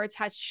on boards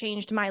has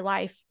changed my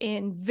life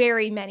in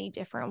very many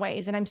different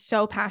ways. And I'm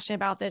so passionate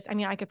about this. I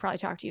mean, I could probably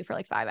talk to you for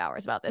like 5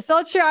 hours about this. So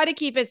I'll try to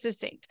keep it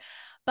succinct.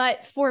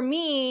 But for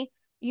me,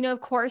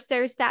 of course,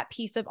 there's that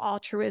piece of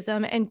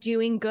altruism and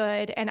doing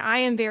good. And I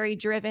am very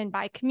driven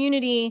by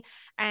community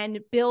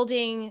and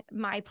building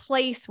my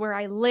place where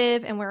I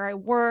live and where I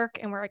work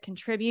and where I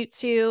contribute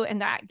to. And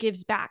that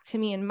gives back to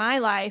me in my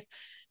life.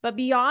 But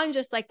beyond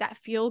just like that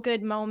feel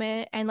good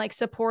moment and like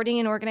supporting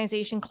an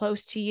organization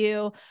close to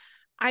you,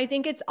 I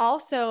think it's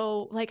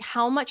also like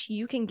how much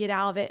you can get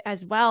out of it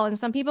as well. And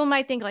some people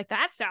might think like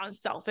that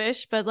sounds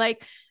selfish, but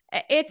like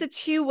it's a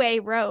two-way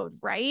road,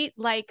 right?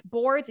 Like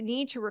boards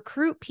need to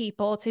recruit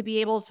people to be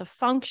able to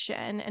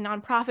function, and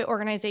nonprofit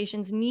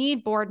organizations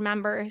need board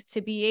members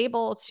to be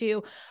able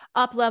to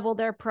up-level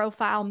their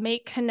profile,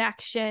 make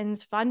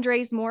connections,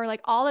 fundraise more,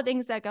 like all the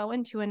things that go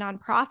into a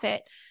nonprofit.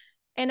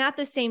 And at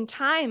the same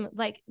time,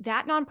 like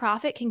that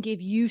nonprofit can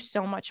give you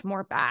so much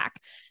more back.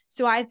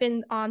 So I've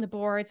been on the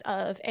boards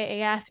of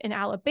AAF in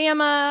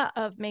Alabama,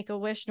 of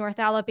Make-A-Wish North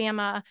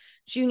Alabama,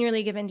 Junior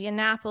League of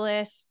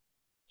Indianapolis,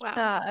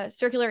 wow.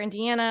 Circular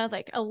Indiana,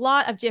 like a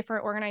lot of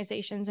different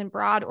organizations and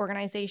broad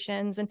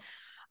organizations.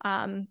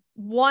 And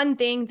one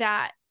thing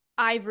that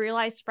I've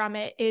realized from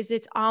it is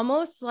it's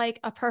almost like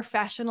a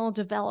professional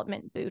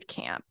development boot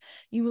camp.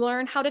 You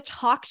learn how to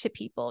talk to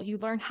people. You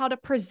learn how to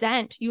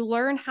present. You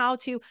learn how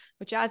to,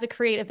 which as a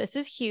creative, this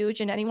is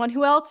huge. And anyone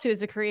who else who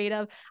is a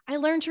creative, I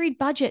learned to read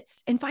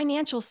budgets and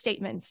financial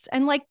statements.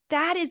 And like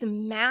that is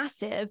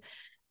massive.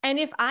 And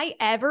if I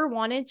ever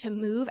wanted to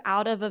move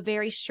out of a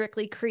very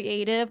strictly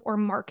creative or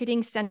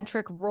marketing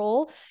centric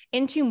role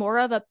into more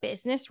of a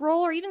business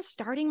role, or even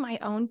starting my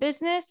own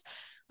business,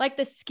 like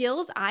the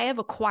skills I have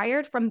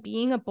acquired from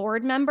being a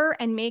board member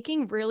and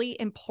making really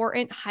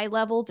important high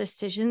level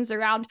decisions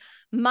around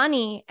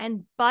money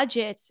and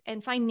budgets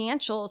and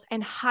financials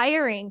and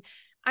hiring,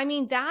 I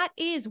mean, that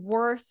is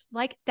worth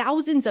like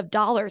thousands of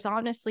dollars,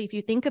 honestly, if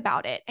you think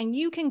about it. And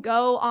you can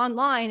go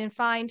online and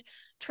find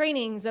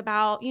trainings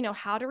about,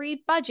 how to read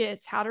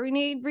budgets, how to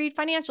read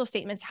financial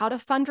statements, how to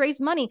fundraise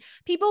money.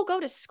 People go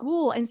to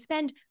school and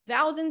spend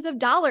thousands of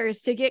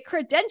dollars to get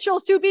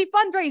credentials to be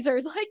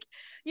fundraisers,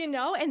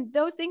 and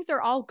those things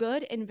are all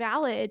good and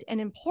valid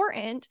and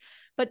important.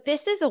 But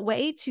this is a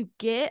way to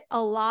get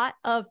a lot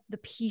of the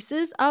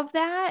pieces of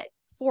that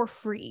for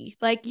free.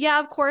 Like, yeah,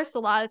 of course, a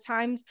lot of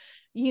times,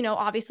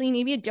 obviously you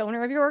need to be a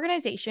donor of your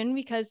organization,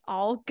 because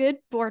all good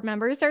board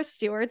members are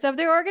stewards of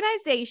their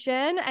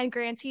organization, and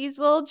grantees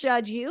will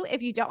judge you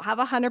if you don't have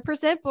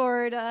 100%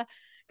 board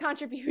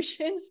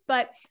contributions.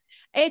 But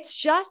it's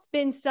just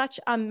been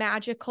such a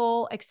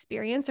magical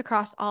experience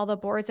across all the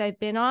boards I've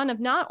been on, of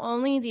not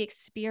only the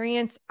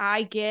experience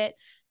I get,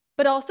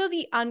 but also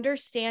the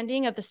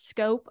understanding of the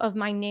scope of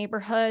my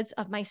neighborhoods,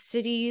 of my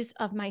cities,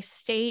 of my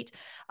state,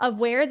 of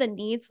where the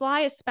needs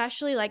lie,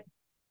 especially like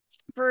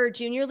for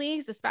junior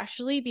leagues,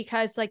 especially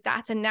because like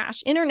that's a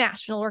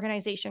international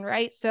organization,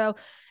 right? So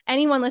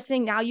anyone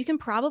listening now, you can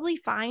probably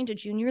find a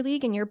junior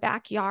league in your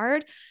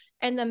backyard.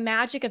 And the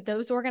magic of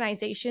those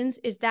organizations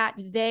is that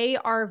they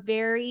are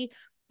very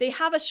they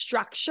have a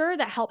structure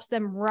that helps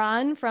them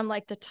run from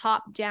like the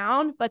top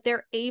down, but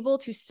they're able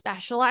to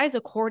specialize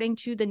according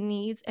to the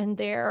needs and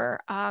their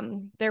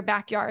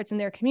backyards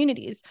and their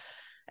communities.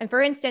 And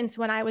for instance,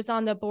 when I was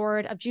on the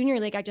board of Junior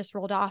League, I just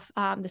rolled off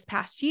this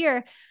past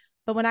year.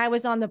 But when I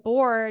was on the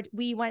board,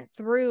 we went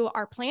through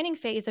our planning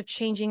phase of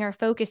changing our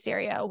focus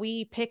area.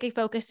 We pick a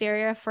focus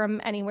area from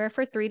anywhere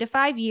for 3 to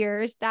 5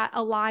 years that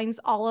aligns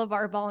all of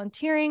our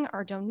volunteering,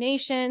 our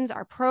donations,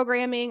 our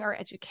programming, our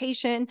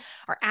education,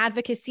 our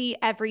advocacy,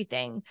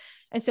 everything.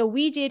 And so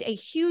we did a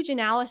huge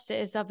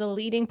analysis of the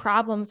leading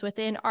problems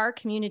within our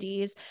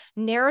communities,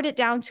 narrowed it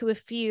down to a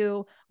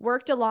few,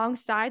 worked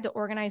alongside the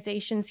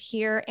organizations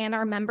here and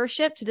our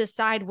membership to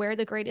decide where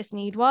the greatest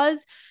need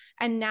was.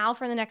 And now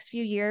for the next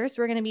few years,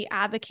 we're going to be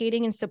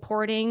advocating and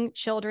supporting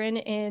children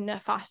in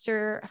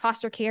foster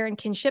care and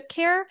kinship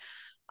care.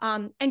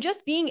 And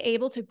just being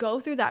able to go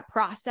through that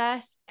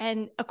process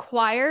and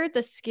acquire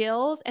the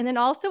skills and then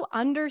also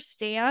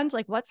understand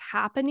like what's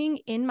happening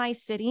in my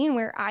city and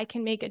where I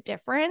can make a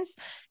difference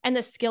and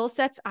the skill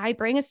sets I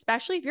bring,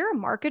 especially if you're a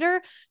marketer.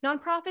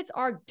 Nonprofits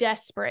are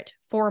desperate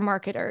for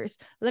marketers.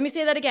 Let me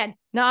say that again.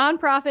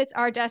 Nonprofits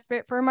are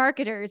desperate for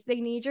marketers.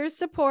 They need your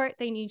support.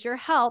 They need your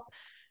help.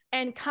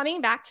 And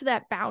coming back to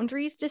that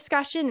boundaries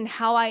discussion and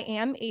how I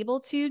am able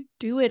to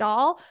do it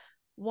all,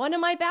 one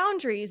of my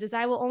boundaries is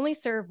I will only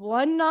serve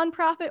one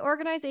nonprofit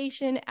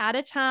organization at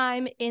a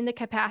time in the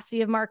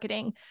capacity of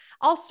marketing.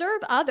 I'll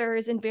serve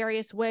others in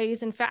various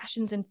ways and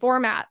fashions and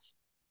formats.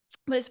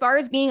 But as far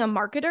as being a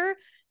marketer,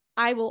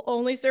 I will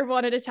only serve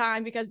one at a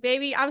time because,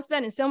 baby, I'm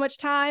spending so much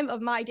time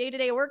of my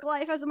day-to-day work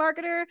life as a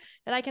marketer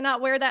that I cannot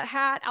wear that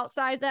hat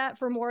outside that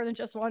for more than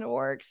just one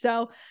org.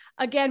 So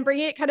again,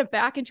 bringing it kind of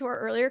back into our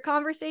earlier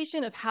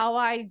conversation of how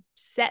I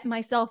set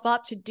myself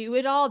up to do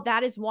it all,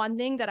 that is one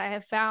thing that I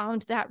have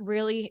found that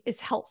really is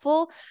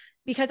helpful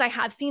because I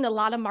have seen a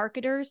lot of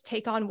marketers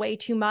take on way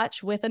too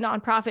much with a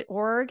nonprofit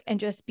org and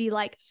just be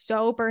like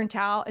so burnt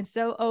out and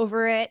so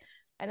over it.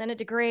 And then it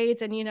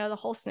degrades and, the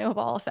whole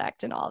snowball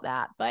effect and all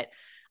that. But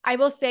I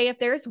will say if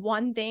there's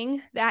one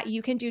thing that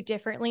you can do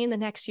differently in the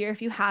next year,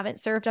 if you haven't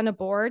served on a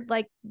board,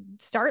 like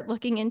start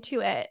looking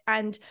into it.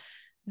 And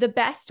the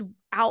best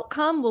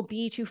outcome will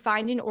be to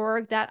find an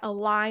org that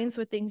aligns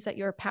with things that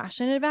you're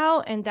passionate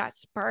about and that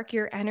spark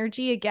your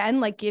energy again,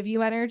 like give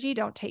you energy,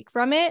 don't take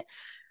from it.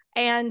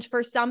 And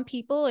for some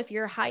people, if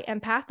you're a high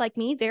empath like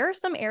me, there are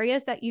some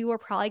areas that you are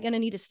probably going to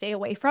need to stay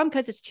away from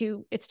because it's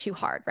too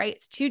hard, right?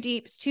 It's too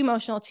deep, it's too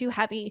emotional, too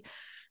heavy.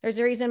 There's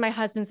a reason my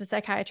husband's a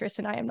psychiatrist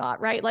and I am not,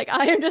 right? Like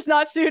I am just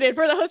not suited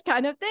for those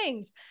kind of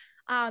things.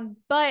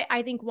 But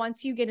I think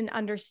once you get an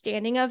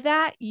understanding of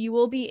that, you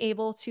will be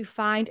able to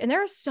find, and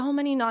there are so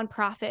many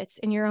nonprofits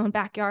in your own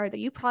backyard that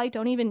you probably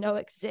don't even know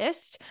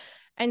exist.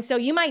 And so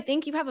you might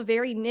think you have a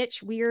very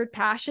niche, weird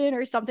passion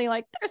or something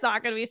like there's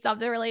not going to be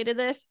something related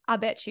to this. I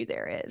bet you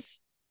there is.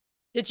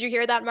 Did you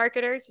hear that,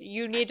 marketers?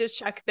 You need to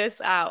check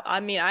this out. I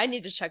mean, I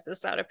need to check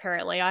this out,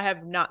 apparently. I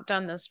have not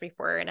done this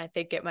before, and I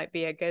think it might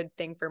be a good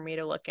thing for me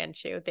to look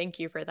into. Thank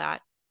you for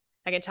that.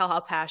 I can tell how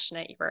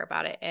passionate you are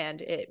about it,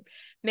 and it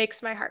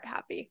makes my heart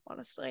happy,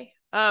 honestly.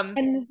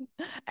 And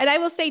I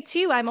will say,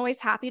 too, I'm always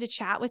happy to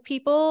chat with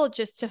people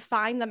just to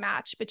find the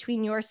match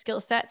between your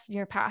skill sets and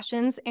your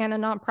passions and a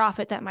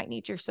nonprofit that might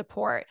need your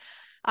support.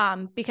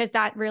 Because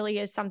that really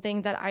is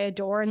something that I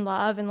adore and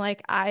love. And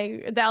like,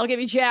 that'll get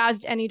me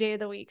jazzed any day of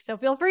the week. So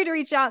feel free to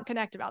reach out and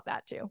connect about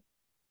that too.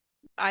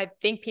 I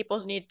think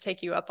people need to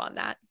take you up on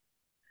that.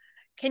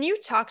 Can you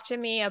talk to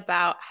me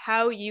about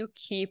how you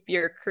keep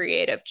your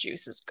creative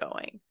juices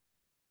going?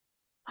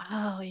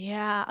 Oh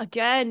yeah.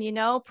 Again,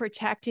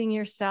 protecting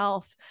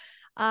yourself.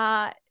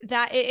 That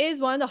it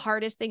is one of the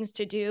hardest things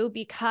to do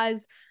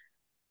because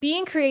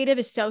being creative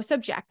is so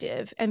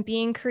subjective and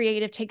being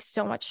creative takes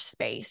so much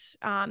space.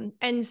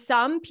 And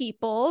some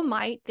people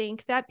might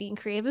think that being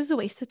creative is a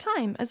waste of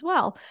time as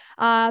well.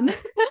 Won't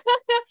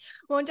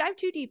dive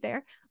too deep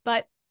there,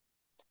 but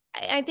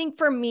I think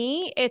for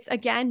me, it's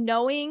again,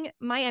 knowing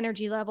my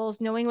energy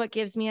levels, knowing what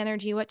gives me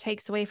energy, what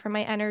takes away from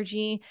my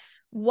energy,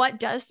 what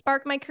does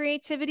spark my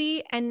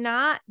creativity, and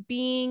not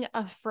being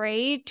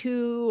afraid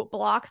to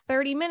block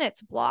 30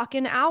 minutes, block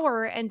an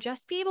hour, and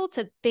just be able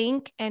to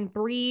think and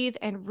breathe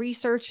and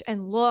research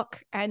and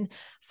look and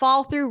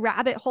fall through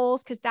rabbit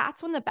holes, because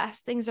that's when the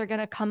best things are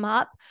going to come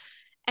up.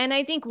 And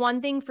I think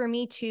one thing for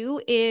me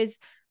too is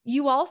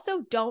you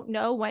also don't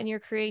know when your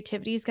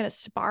creativity is going to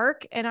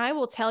spark. And I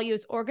will tell you,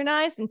 as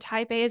organized and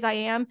type A as I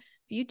am,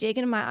 if you dig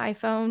into my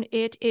iPhone,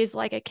 it is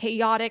like a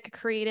chaotic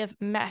creative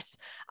mess.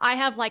 I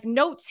have like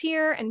notes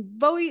here and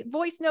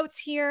voice notes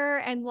here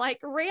and like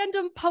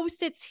random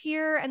post-its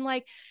here. And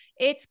like,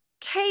 it's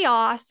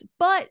chaos.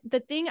 But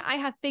the thing I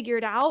have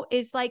figured out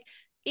is like,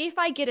 if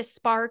I get a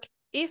spark,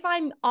 if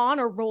I'm on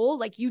a roll,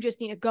 like you just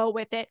need to go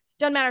with it.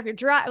 Doesn't matter if you're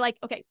driving, like,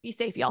 okay, be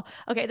safe, y'all.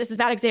 Okay, this is a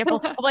bad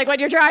example of like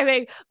when you're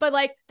driving, but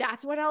like,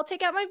 that's when I'll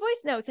take out my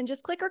voice notes and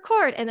just click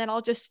record and then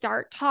I'll just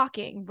start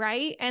talking,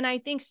 right? And I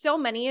think so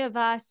many of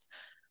us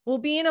will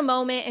be in a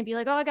moment and be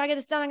like, oh, I gotta get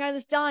this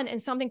done.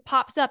 And something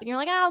pops up and you're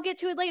like, I'll get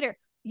to it later.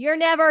 you're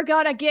never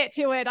gonna get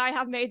to it. I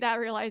have made that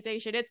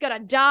realization. It's gonna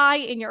die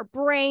in your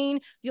brain.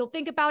 You'll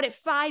think about it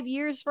 5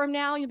 years from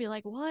now. And you'll be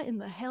like, what in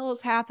the hell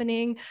is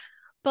happening?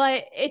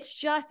 But it's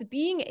just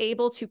being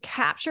able to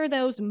capture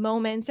those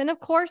moments. And of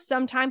course,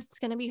 sometimes it's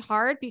going to be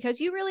hard because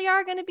you really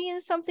are going to be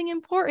in something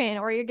important,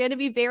 or you're going to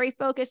be very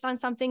focused on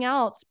something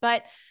else.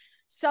 But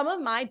some of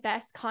my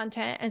best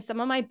content and some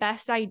of my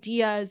best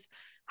ideas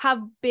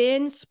have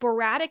been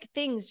sporadic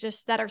things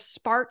just that are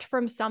sparked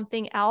from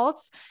something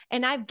else.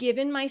 And I've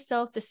given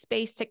myself the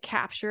space to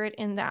capture it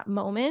in that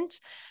moment.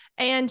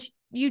 And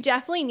you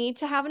definitely need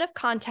to have enough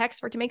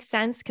context for it to make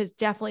sense, because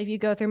definitely if you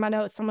go through my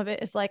notes, some of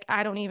it is like,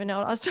 I don't even know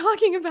what I was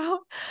talking about.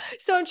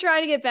 So I'm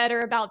trying to get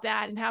better about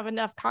that and have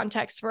enough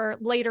context for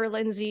later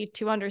Lindsay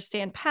to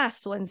understand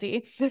past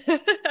Lindsay.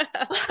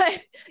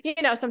 But,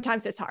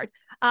 sometimes it's hard.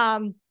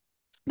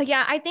 But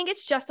yeah, I think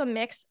it's just a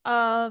mix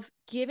of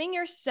giving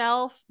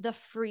yourself the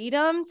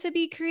freedom to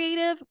be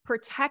creative,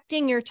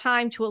 protecting your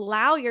time to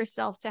allow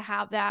yourself to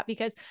have that,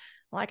 because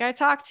like I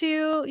talked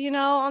to,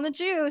 on the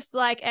juice,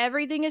 like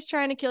everything is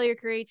trying to kill your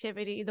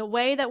creativity. The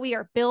way that we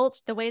are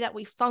built, the way that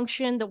we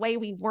function, the way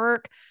we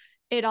work,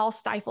 it all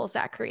stifles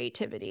that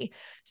creativity.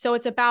 So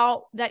it's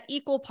about that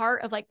equal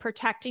part of like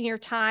protecting your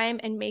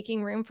time and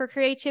making room for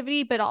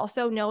creativity, but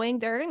also knowing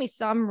there are going to be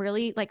some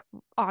really like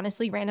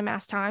honestly random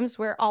ass times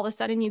where all of a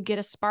sudden you get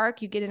a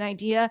spark, you get an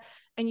idea,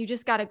 and you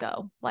just got to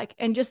go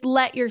and just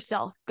let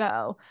yourself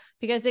go,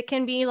 because it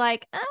can be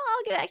like, oh,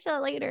 I'll get back to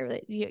that later,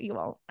 but you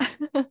won't.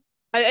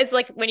 It's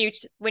like when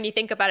you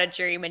think about a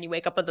dream and you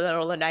wake up in the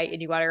middle of the night and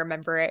you want to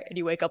remember it and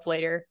you wake up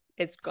later,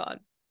 it's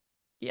gone.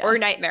 Yes. Or a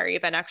nightmare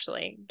even,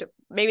 actually.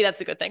 Maybe that's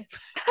a good thing.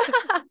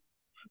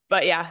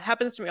 But yeah, it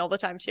happens to me all the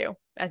time too.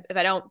 If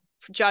I don't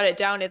jot it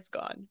down, it's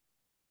gone.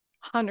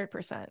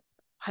 100%.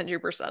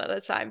 100% of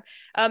the time.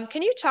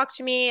 Can you talk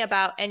to me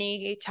about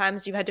any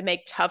times you had to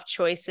make tough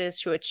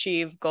choices to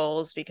achieve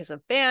goals because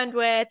of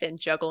bandwidth and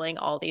juggling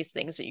all these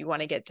things that you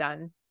want to get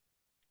done?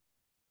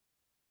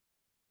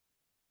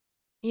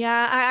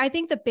 Yeah, I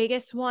think the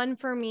biggest one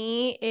for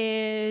me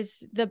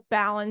is the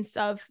balance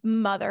of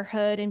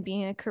motherhood and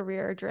being a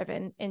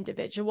career-driven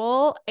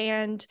individual,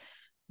 and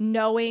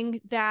knowing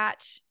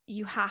that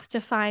you have to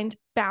find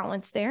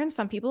balance there. And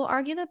some people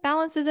argue that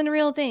balance isn't a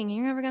real thing.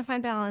 You're never going to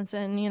find balance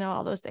and,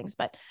 all those things.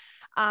 But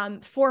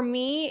for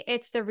me,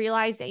 it's the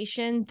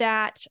realization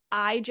that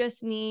I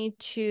just need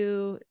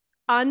to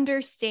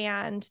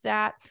understand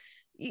that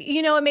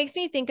it makes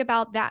me think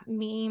about that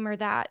meme or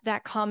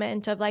that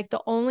comment of like,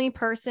 the only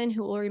person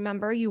who will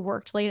remember you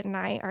worked late at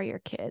night are your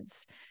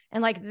kids.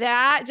 And like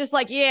that, just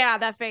like, yeah,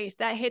 that face,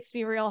 that hits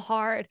me real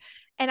hard.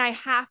 And I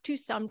have to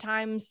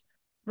sometimes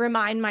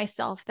remind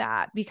myself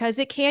that, because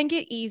it can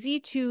get easy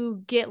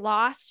to get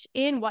lost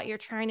in what you're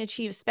trying to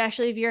achieve,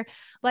 especially if you're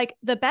like,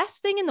 the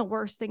best thing and the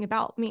worst thing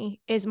about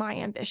me is my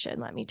ambition,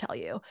 let me tell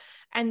you.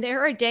 And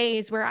there are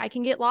days where I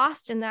can get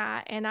lost in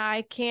that, and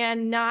I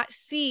cannot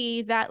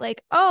see that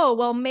like, oh,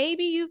 well,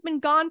 maybe you've been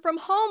gone from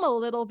home a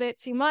little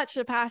bit too much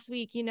the past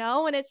week,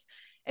 and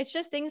it's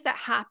just things that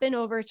happen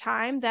over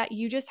time that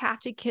you just have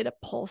to get a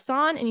pulse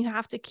on, and you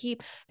have to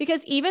keep,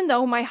 because even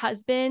though my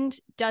husband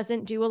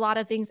doesn't do a lot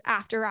of things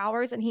after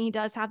hours and he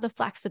does have the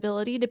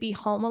flexibility to be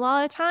home a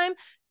lot of time,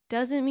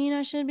 doesn't mean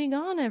I should be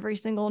gone every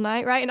single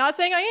night, right? Not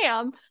saying I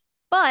am,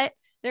 but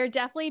there have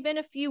definitely been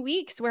a few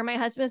weeks where my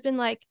husband has been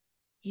like,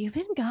 you've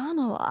been gone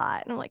a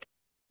lot. And I'm like,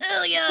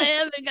 oh yeah, I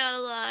have been gone a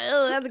lot.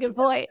 Oh, that's a good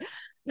point.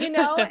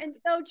 And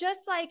so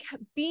just like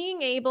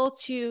being able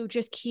to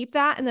just keep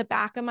that in the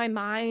back of my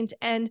mind.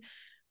 And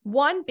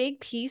one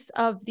big piece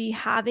of the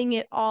having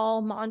it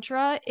all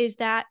mantra is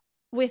that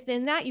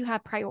within that you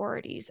have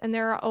priorities, and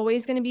there are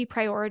always going to be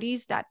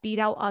priorities that beat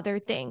out other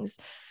things.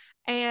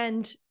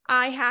 And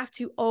I have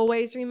to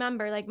always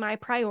remember, like, my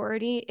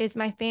priority is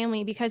my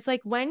family, because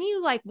like when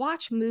you like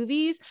watch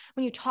movies,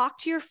 when you talk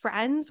to your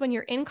friends, when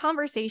you're in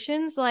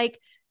conversations, like,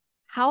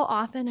 how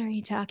often are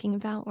you talking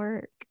about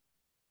work?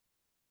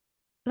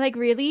 Like,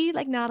 really?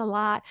 Like, not a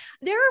lot.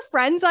 There are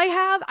friends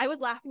I was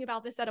laughing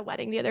about this at a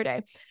wedding the other day.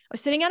 I was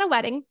sitting at a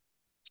wedding.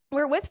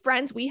 We're with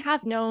friends we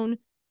have known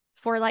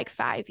for like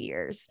 5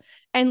 years.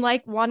 And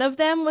like one of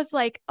them was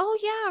like, oh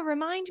yeah,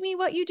 remind me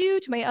what you do,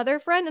 to my other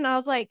friend. And I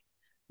was like,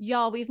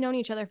 y'all, we've known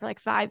each other for like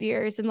 5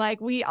 years. And like,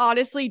 we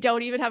honestly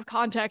don't even have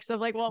context of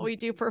like what we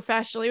do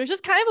professionally. It was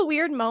just kind of a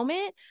weird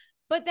moment,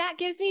 but that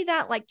gives me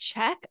that like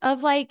check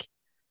of like,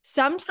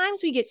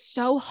 sometimes we get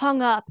so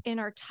hung up in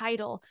our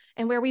title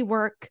and where we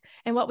work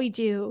and what we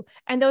do.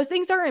 And those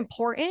things are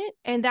important.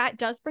 And that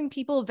does bring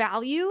people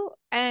value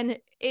and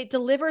it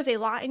delivers a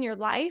lot in your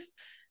life.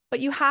 But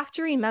you have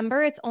to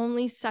remember it's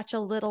only such a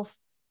little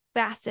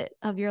facet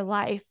of your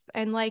life.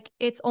 And like,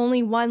 it's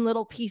only one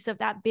little piece of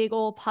that big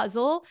old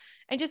puzzle,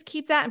 and just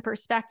keep that in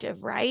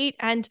perspective, right?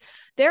 And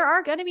there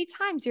are going to be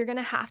times you're going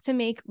to have to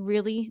make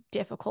really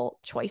difficult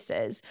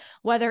choices,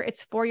 whether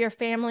it's for your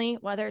family,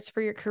 whether it's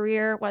for your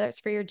career, whether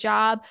it's for your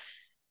job.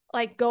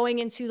 like going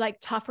into like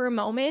tougher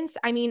moments.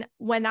 I mean,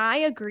 when I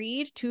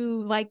agreed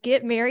to like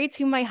get married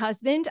to my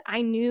husband,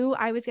 I knew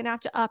I was going to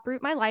have to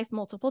uproot my life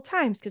multiple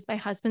times because my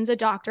husband's a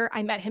doctor.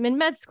 I met him in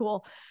med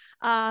school.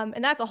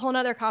 And that's a whole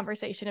nother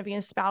conversation of being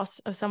a spouse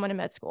of someone in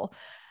med school.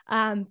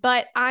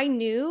 But I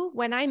knew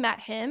when I met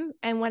him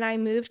and when I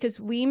moved, because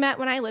we met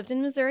when I lived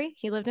in Missouri,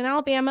 he lived in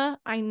Alabama.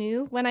 I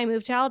knew when I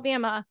moved to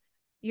Alabama,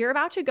 you're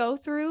about to go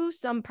through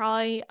some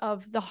probably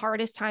of the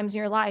hardest times in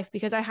your life,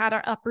 because I had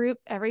to uproot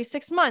every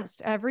 6 months,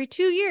 every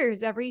 2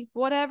 years, every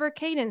whatever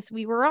cadence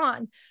we were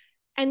on.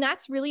 And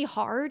that's really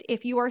hard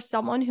if you are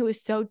someone who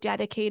is so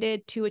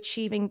dedicated to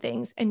achieving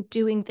things and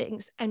doing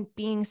things and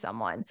being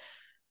someone.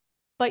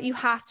 But you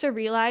have to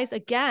realize,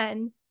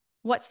 again,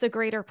 what's the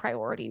greater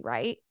priority,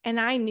 right? And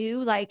I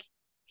knew like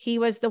he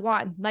was the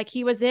one, like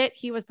he was it.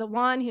 He was the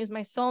one, he was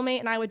my soulmate,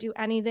 and I would do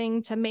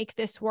anything to make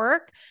this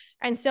work.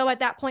 And so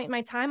at that point in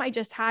my time, I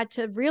just had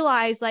to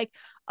realize like,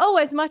 oh,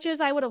 as much as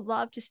I would have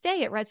loved to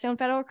stay at Redstone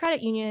Federal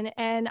Credit Union,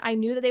 and I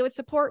knew that they would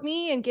support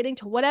me in getting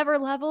to whatever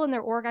level in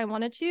their org I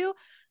wanted to,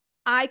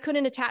 I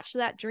couldn't attach to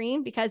that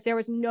dream because there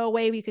was no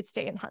way we could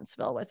stay in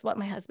Huntsville with what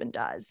my husband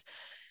does.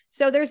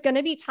 So there's going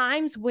to be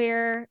times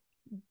where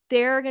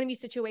there are going to be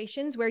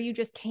situations where you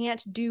just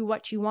can't do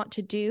what you want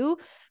to do,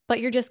 but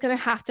you're just going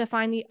to have to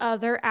find the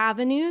other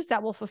avenues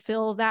that will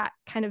fulfill that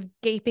kind of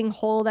gaping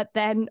hole that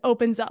then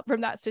opens up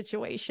from that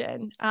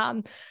situation.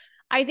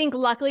 I think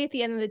luckily at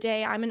the end of the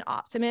day, I'm an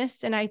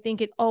optimist, and I think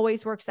it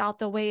always works out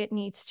the way it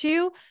needs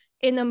to.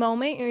 In the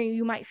moment,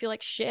 you might feel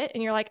like shit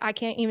and you're like, I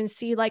can't even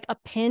see like a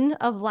pin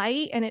of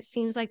light, and it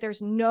seems like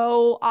there's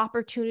no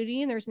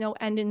opportunity and there's no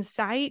end in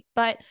sight.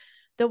 But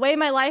the way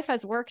my life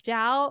has worked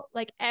out,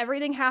 like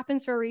everything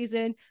happens for a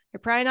reason.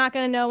 You're probably not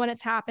going to know when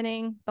it's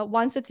happening, but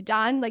once it's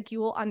done, like you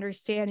will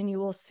understand and you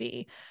will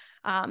see.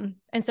 And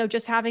so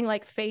just having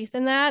like faith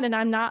in that, and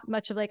I'm not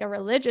much of like a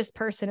religious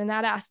person in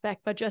that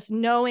aspect, but just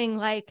knowing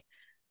like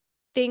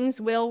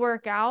things will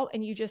work out,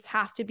 and you just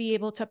have to be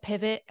able to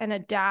pivot and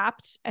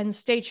adapt and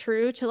stay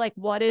true to like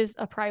what is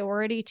a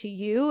priority to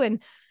you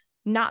and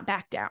not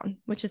back down,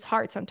 which is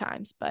hard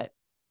sometimes, but.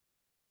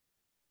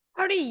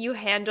 How do you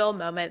handle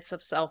moments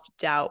of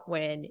self-doubt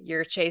when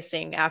you're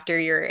chasing after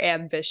your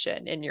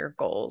ambition and your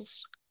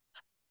goals?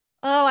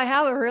 Oh, I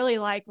have a really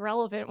like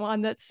relevant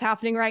one that's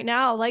happening right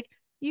now, like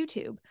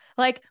YouTube.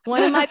 Like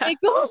one of my big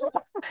goals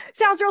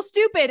sounds real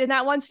stupid in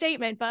that one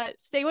statement,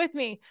 but stay with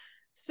me.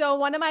 So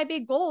one of my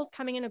big goals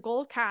coming into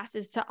Goldcast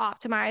is to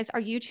optimize our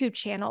YouTube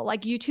channel.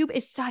 Like YouTube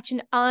is such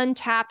an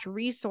untapped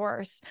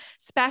resource,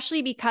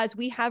 especially because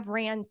we have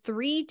ran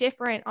 3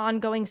 different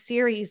ongoing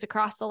series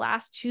across the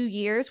last 2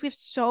 years. We have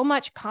so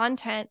much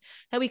content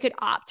that we could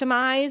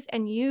optimize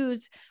and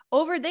use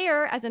over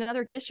there as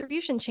another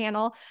distribution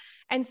channel.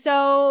 And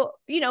so,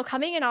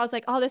 coming in, I was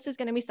like, oh, this is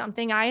going to be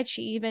something I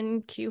achieve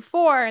in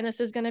Q4. And this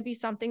is going to be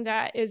something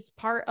that is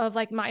part of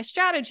like my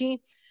strategy.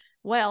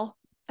 Well,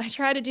 I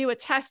tried to do a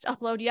test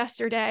upload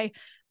yesterday,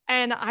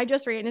 and I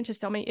just ran into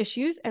so many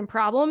issues and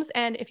problems.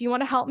 And if you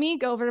want to help me,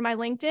 go over to my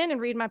LinkedIn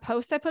and read my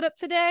post I put up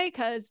today,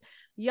 because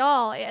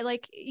y'all,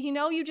 like,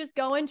 you just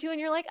go into and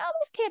you're like, oh,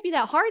 this can't be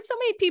that hard. So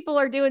many people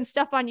are doing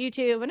stuff on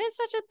YouTube and it's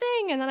such a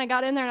thing. And then I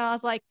got in there and I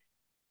was like,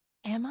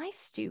 am I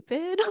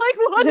stupid? Like,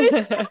 what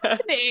is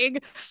happening?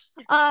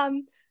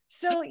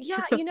 So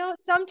yeah,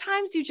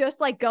 sometimes you just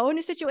like go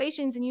into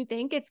situations and you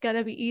think it's going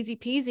to be easy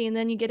peasy. And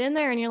then you get in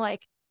there and you're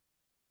like,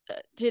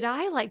 did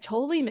I like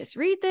totally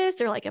misread this?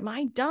 Or like, am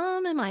I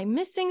dumb? Am I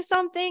missing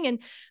something? And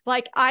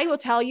like, I will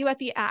tell you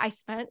I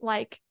spent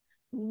like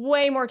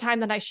way more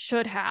time than I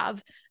should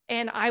have.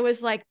 And I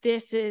was like,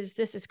 this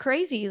is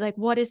crazy. Like,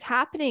 what is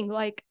happening?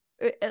 Like,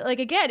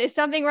 again, is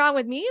something wrong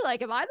with me?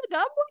 Like, am I the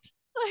dumb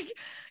one? Like,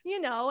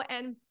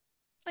 and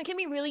it can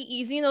be really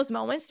easy in those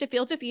moments to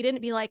feel defeated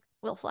and be like,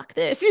 well, fuck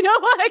this,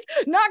 like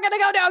not going to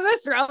go down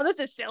this road. This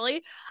is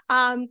silly.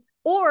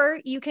 Or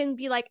you can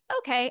be like,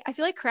 okay, I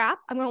feel like crap.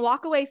 I'm going to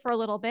walk away for a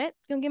little bit. I'm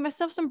going to give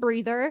myself some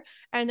breather.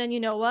 And then you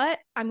know what?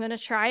 I'm going to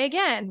try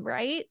again,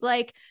 right?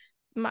 Like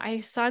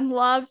my son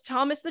loves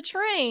Thomas the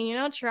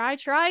Train,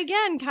 try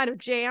again kind of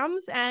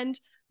jams, and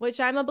which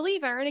I'm a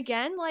believer. And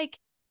again, like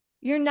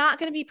you're not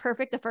going to be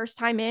perfect the first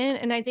time in.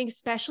 And I think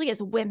especially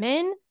as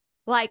women,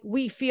 like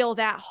we feel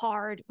that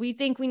hard. We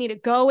think we need to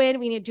go in,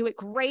 we need to do it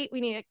great.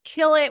 We need to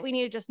kill it. We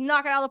need to just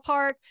knock it out of the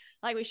park.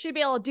 Like we should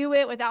be able to do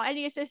it without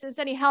any assistance,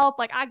 any help.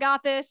 Like I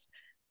got this.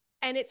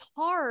 And it's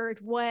hard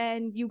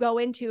when you go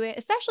into it,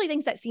 especially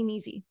things that seem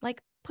easy,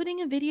 like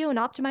putting a video and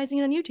optimizing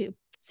it on YouTube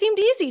seemed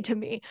easy to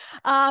me.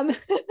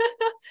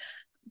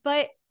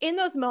 But in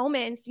those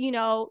moments, you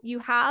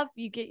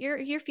get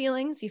your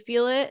feelings, you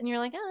feel it and you're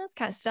like, oh, this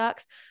kind of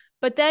sucks.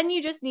 But then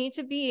you just need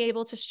to be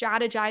able to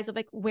strategize of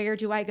like, where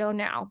do I go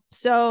now?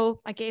 So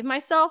I gave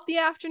myself the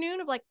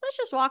afternoon of like, let's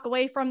just walk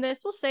away from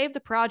this. We'll save the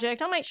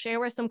project. I might share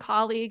with some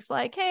colleagues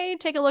like, hey,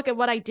 take a look at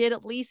what I did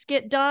at least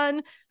get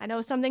done. I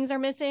know some things are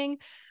missing.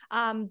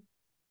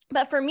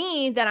 But for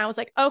me, then I was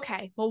like,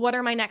 okay, well, what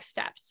are my next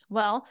steps?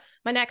 Well,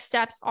 my next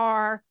steps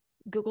are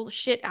Google the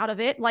shit out of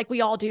it, like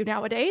we all do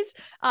nowadays,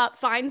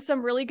 find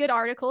some really good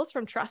articles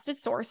from trusted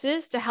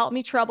sources to help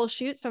me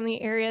troubleshoot some of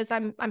the areas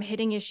I'm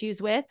hitting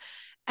issues with.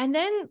 And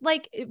then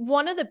like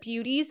one of the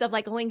beauties of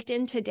like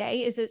LinkedIn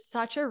today is it's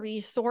such a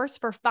resource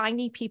for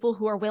finding people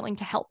who are willing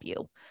to help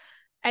you.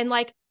 And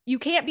like, you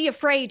can't be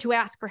afraid to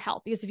ask for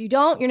help, because if you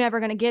don't, you're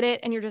never going to get it.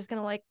 And you're just going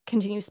to like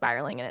continue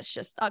spiraling, and it's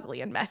just ugly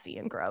and messy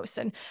and gross.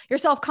 And your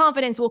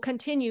self-confidence will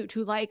continue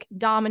to like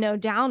domino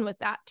down with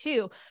that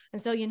too.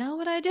 And so, you know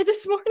what I did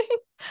this morning?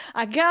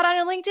 I got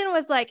on LinkedIn and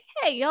was like,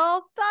 hey,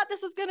 y'all thought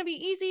this was going to be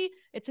easy.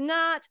 It's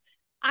not.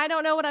 I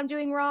don't know what I'm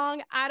doing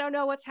wrong. I don't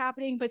know what's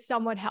happening, but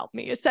someone help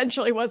me,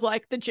 essentially was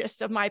like the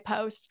gist of my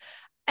post.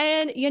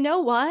 And you know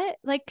what?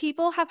 Like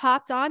people have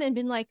hopped on and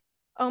been like,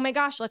 oh my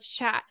gosh, let's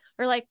chat.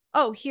 Or like,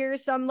 oh,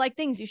 here's some like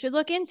things you should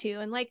look into.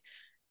 And like,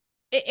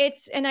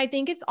 and I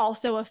think it's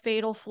also a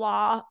fatal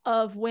flaw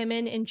of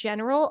women in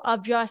general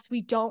of just,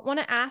 we don't want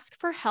to ask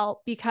for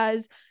help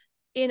because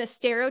in a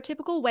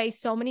stereotypical way,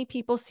 so many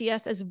people see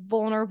us as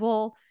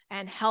vulnerable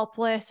and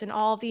helpless and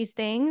all these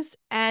things.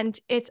 And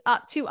it's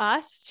up to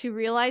us to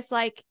realize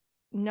like,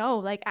 no,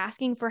 like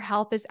asking for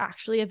help is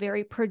actually a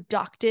very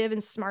productive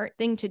and smart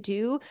thing to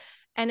do.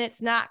 And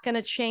it's not going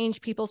to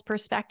change people's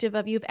perspective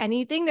of you. If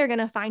anything, they're going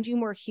to find you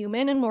more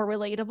human and more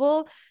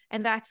relatable.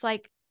 And that's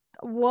like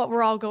what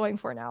we're all going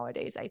for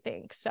nowadays, I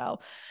think.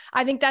 So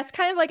I think that's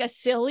kind of like a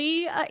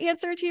silly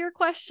answer to your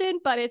question,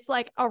 but it's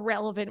like a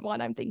relevant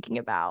one I'm thinking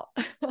about.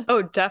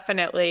 Oh,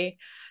 definitely.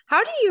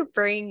 How do you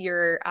bring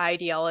your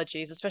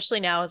ideologies,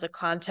 especially now as a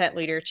content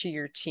leader, to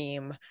your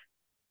team?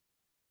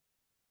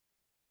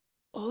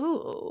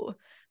 Oh,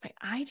 my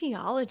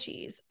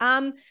ideologies.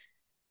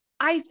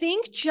 I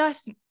think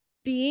just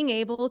being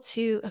able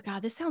to, oh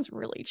God, this sounds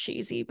really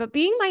cheesy, but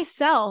being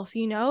myself,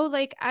 you know,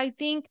 like I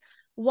think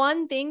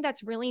one thing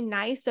that's really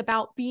nice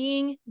about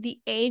being the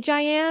age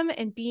I am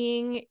and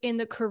being in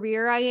the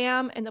career I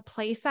am and the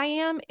place I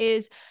am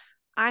is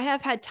I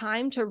have had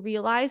time to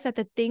realize that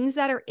the things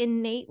that are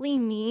innately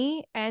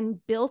me and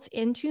built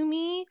into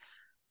me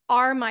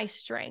are my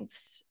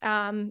strengths,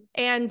 and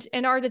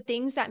are the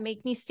things that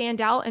make me stand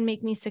out and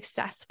make me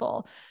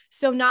successful.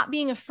 So not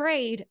being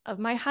afraid of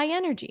my high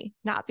energy,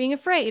 not being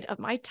afraid of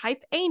my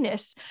type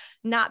A-ness,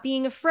 not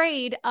being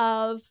afraid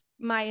of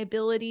my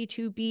ability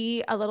to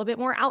be a little bit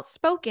more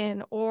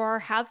outspoken or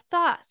have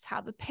thoughts,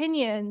 have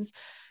opinions,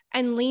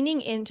 and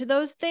leaning into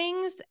those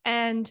things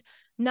and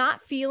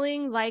not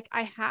feeling like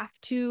I have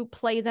to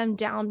play them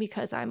down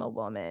because I'm a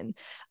woman.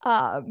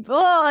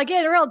 I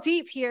get real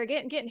deep here,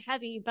 getting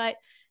heavy, but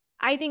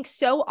I think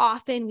so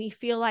often we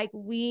feel like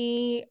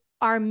we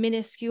are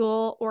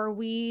minuscule or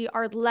we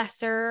are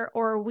lesser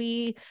or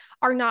we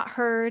are not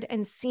heard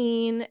and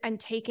seen and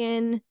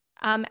taken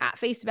at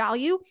face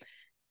value.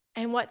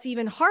 And what's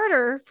even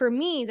harder for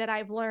me that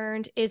I've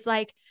learned is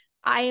like,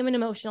 I am an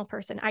emotional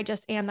person. I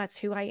just am. That's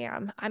who I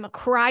am. I'm a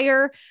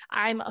crier.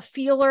 I'm a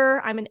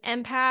feeler. I'm an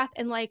empath.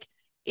 And like,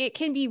 it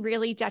can be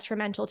really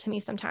detrimental to me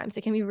sometimes.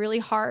 It can be really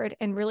hard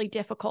and really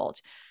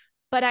difficult.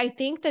 But I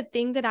think the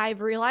thing that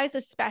I've realized,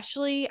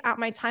 especially at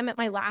my time at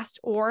my last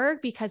org,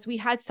 because we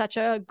had such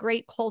a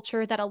great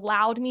culture that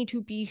allowed me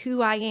to be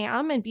who I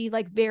am and be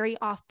like very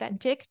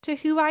authentic to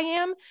who I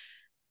am,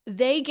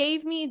 they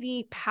gave me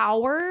the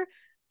power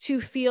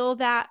to feel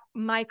that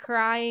my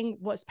crying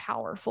was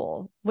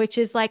powerful, which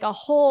is like a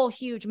whole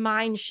huge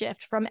mind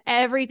shift from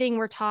everything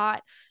we're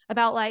taught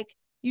about like,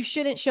 you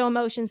shouldn't show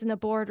emotions in the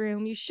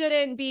boardroom. You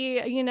shouldn't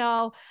be,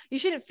 you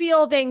shouldn't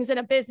feel things in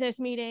a business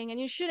meeting, and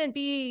you shouldn't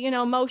be,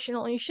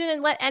 emotional, and you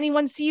shouldn't let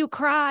anyone see you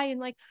cry. And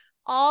like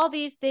all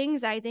these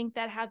things, I think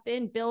that have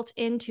been built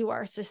into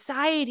our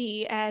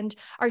society and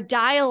our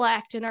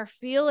dialect and our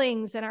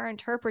feelings and our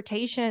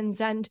interpretations,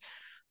 and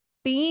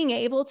being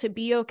able to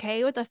be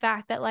okay with the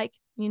fact that like,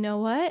 you know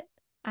what?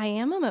 I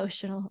am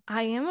emotional.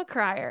 I am a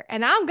crier,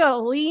 and I'm going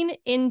to lean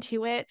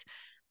into it.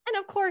 And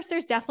of course,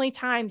 there's definitely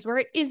times where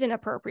it isn't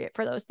appropriate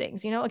for those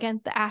things, again,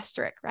 the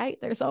asterisk, right?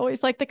 There's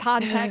always like the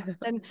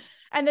context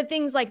and the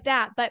things like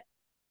that. But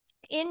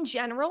in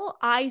general,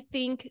 I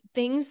think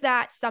things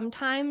that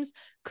sometimes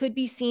could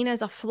be seen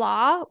as a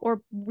flaw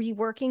or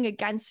reworking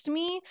against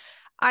me,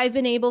 I've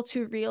been able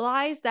to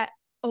realize that,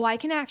 oh, I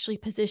can actually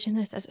position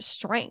this as a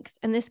strength,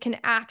 and this can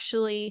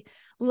actually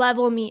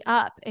level me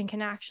up and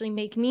can actually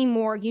make me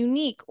more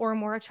unique or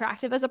more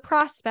attractive as a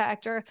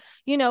prospect, or,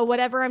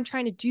 whatever I'm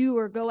trying to do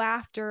or go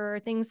after, or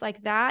things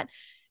like that.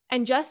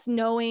 And just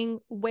knowing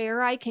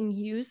where I can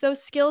use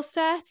those skill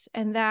sets,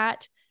 and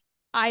that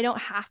I don't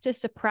have to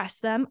suppress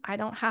them. I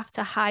don't have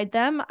to hide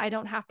them. I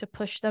don't have to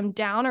push them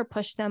down or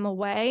push them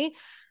away.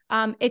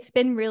 It's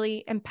been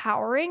really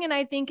empowering. And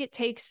I think it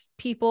takes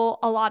people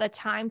a lot of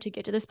time to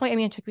get to this point. I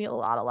mean, it took me a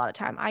lot of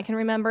time. I can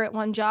remember at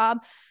one job,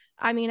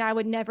 I mean, I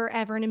would never,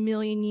 ever in a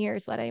million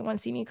years let anyone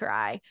see me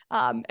cry.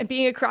 And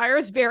being a crier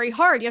is very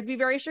hard. You have to be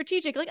very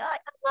strategic. Like, I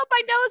love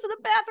my nose in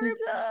the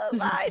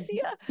bathroom. I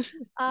see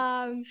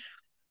ya.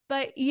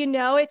 But,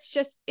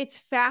 it's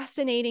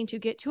fascinating to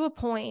get to a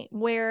point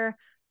where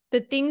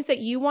the things that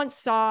you once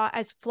saw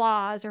as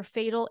flaws or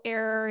fatal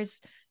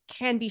errors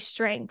can be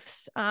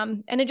strengths.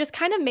 And it just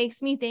kind of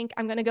makes me think,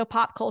 I'm going to go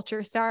pop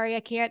culture. Sorry, I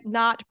can't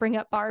not bring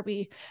up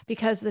Barbie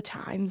because of the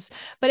times,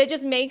 but it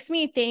just makes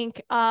me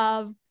think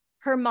of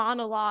her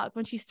monologue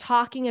when she's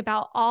talking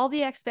about all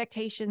the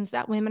expectations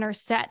that women are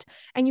set,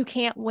 and you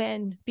can't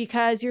win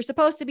because you're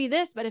supposed to be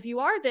this, but if you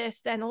are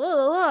this, then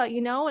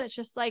and it's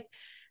just like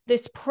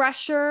this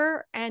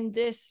pressure and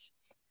these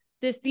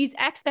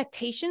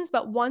expectations.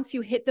 But once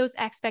you hit those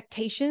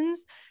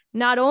expectations,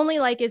 not only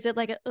like is it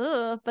like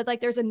but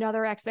like there's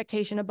another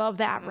expectation above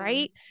that,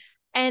 right?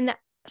 And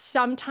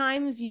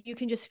sometimes you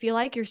can just feel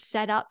like you're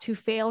set up to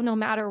fail no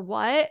matter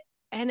what.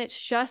 And it's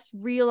just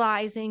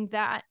realizing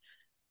that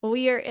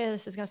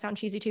this is going to sound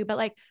cheesy too, but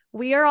like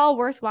we are all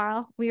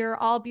worthwhile. We are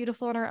all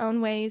beautiful in our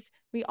own ways.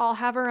 We all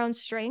have our own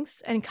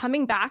strengths, and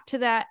coming back to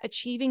that,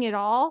 achieving it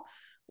all.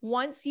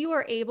 Once you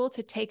are able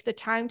to take the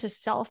time to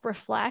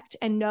self-reflect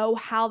and know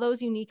how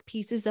those unique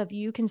pieces of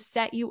you can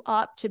set you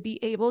up to be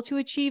able to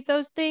achieve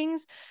those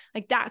things,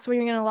 like that's when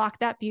you're going to unlock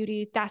that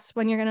beauty. That's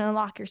when you're going to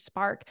unlock your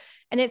spark,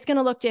 and it's going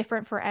to look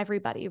different for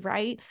everybody,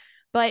 right?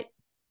 But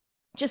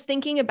just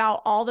thinking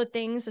about all the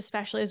things,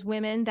 especially as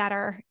women, that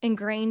are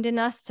ingrained in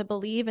us to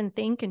believe and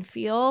think and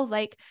feel,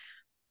 like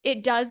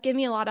it does give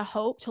me a lot of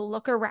hope to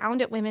look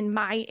around at women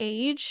my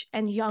age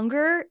and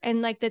younger,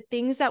 and like the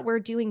things that we're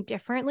doing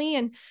differently.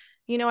 And,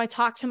 I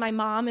talked to my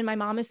mom, and my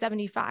mom is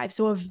 75.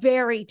 So a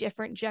very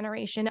different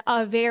generation,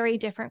 a very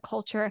different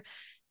culture.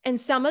 And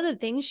some of the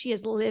things she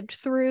has lived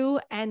through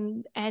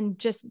and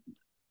just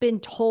been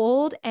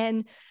told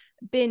and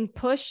been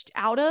pushed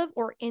out of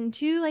or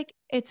into, like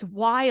it's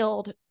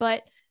wild,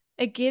 but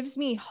it gives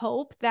me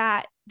hope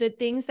that the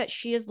things that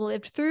she has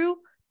lived through,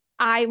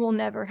 I will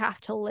never have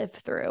to live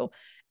through.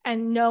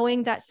 And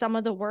knowing that some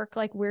of the work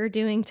like we're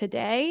doing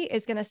today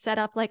is going to set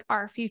up like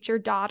our future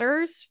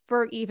daughters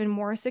for even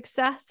more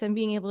success and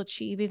being able to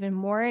achieve even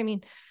more. I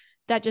mean,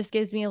 that just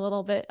gives me a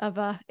little bit of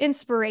a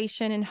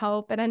inspiration and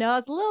hope. And I know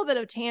it's a little bit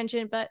of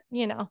tangent, but I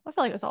feel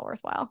like it was all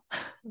worthwhile.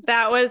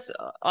 That was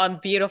a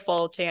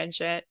beautiful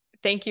tangent.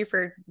 Thank you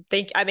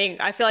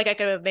I feel like I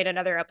could have made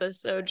another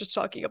episode just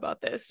talking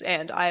about this,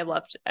 and I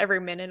loved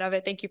every minute of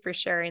it. Thank you for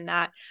sharing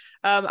that.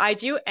 I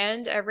do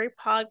end every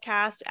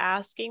podcast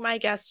asking my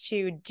guests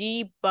to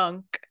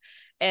debunk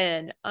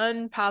an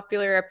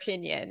unpopular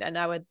opinion, and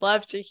I would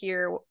love to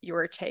hear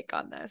your take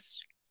on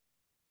this.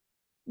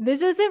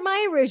 This isn't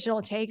my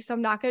original take, so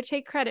I'm not going to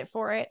take credit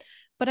for it.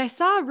 But I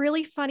saw a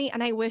really funny,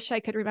 and I wish I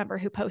could remember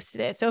who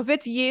posted it. So if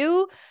it's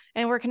you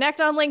and we're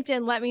connected on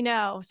LinkedIn, let me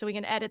know so we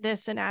can edit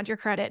this and add your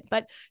credit.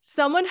 But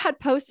someone had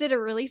posted a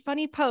really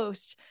funny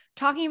post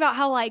talking about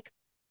how, like,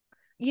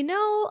 a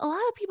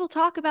lot of people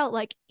talk about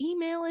like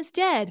email is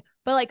dead,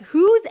 but like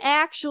who's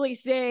actually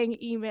saying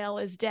email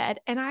is dead?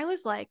 And I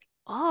was like,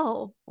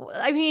 oh,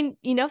 I mean,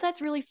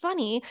 that's really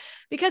funny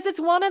because it's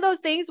one of those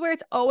things where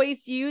it's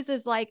always used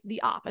as like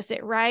the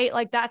opposite, right?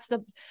 Like that's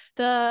the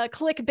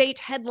clickbait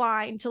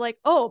headline to like,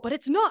 oh, but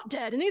it's not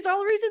dead. And these are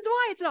all the reasons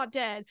why it's not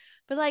dead.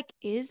 But like,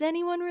 is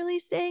anyone really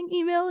saying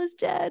email is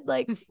dead?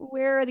 Like,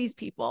 where are these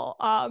people?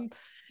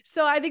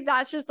 So I think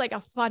that's just like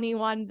a funny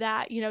one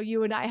that,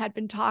 you and I had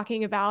been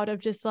talking about, of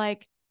just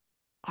like,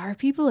 are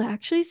people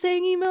actually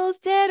saying email is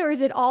dead, or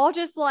is it all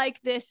just like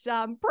this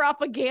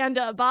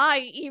propaganda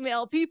by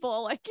email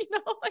people? Like,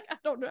 like, I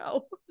don't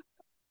know.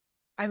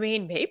 I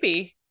mean,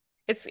 maybe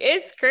it's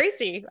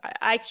crazy.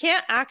 I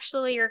can't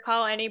actually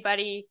recall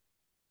anybody,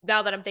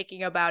 now that I'm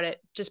thinking about it,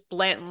 just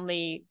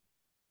blatantly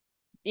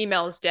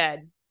email is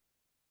dead.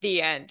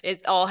 The end.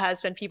 It all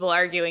has been people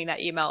arguing that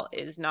email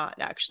is not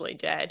actually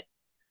dead.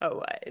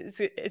 Oh,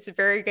 it's a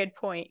very good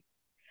point.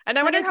 And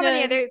I wonder how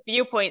many other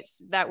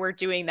viewpoints that we're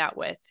doing that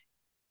with.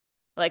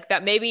 Like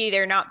that maybe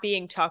they're not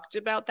being talked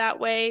about that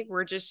way.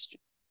 We're just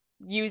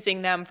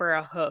using them for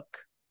a hook.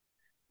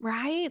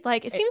 Right?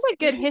 Like it seems like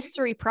a good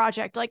history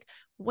project. Like,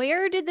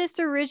 where did this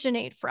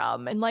originate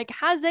from? And like,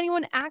 has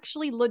anyone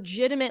actually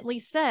legitimately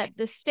said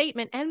this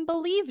statement and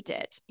believed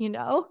it,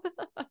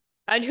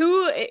 And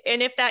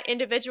if that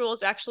individual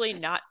is actually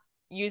not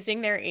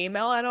using their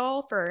email at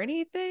all for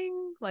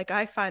anything, like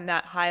I find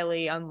that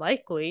highly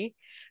unlikely,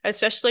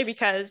 especially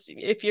because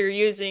if you're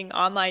using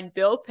online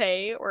bill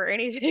pay or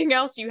anything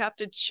else, you have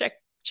to check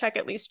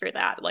at least for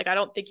that. Like I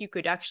don't think you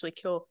could actually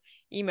kill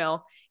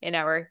email in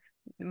our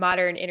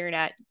modern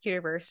internet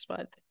universe.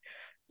 But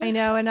I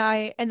know,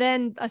 and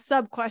then a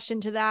sub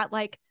question to that,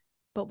 like,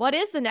 but what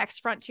is the next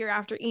frontier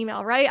after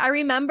email, right? I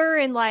remember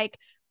in like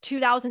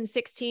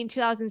 2016,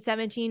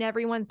 2017,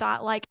 everyone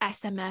thought like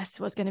SMS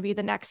was going to be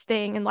the next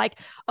thing. And like,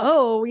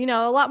 oh,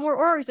 a lot more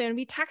orgs are going to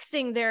be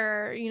texting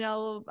their,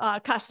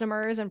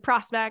 customers and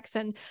prospects.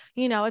 And,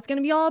 it's going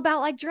to be all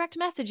about like direct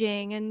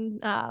messaging.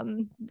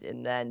 And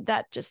then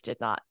that just did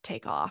not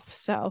take off.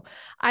 So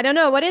I don't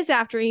know. What is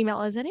after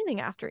email? Is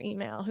anything after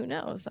email? Who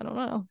knows? I don't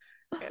know.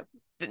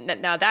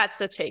 Now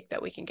that's a take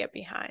that we can get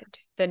behind.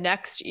 The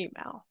next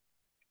email, ...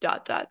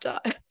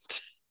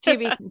 To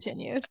be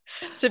continued.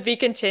 To be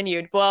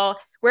continued. Well,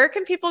 where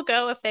can people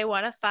go if they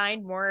want to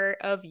find more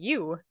of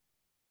you?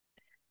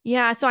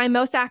 Yeah, so I'm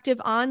most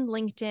active on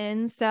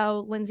LinkedIn.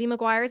 So Lindsay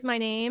McGuire is my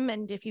name.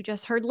 And if you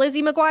just heard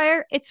Lizzie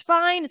McGuire, it's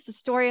fine. It's the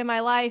story of my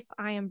life.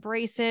 I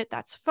embrace it.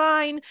 That's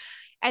fine.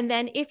 And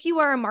then if you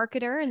are a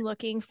marketer and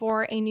looking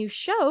for a new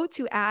show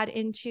to add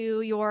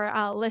into your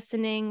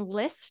listening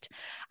list,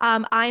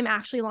 I'm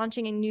actually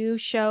launching a new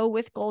show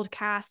with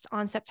Goldcast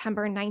on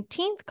September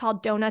 19th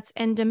called Donuts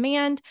and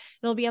Demand.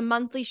 It'll be a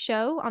monthly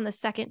show on the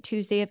second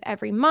Tuesday of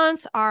every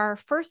month. Our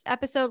first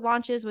episode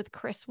launches with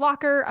Chris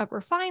Walker of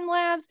Refine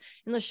Labs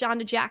and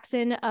LaShonda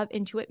Jackson of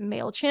Intuit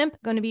MailChimp.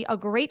 Going to be a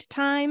great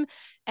time.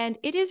 And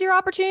it is your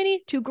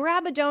opportunity to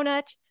grab a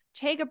donut,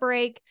 take a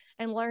break,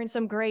 and learn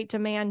some great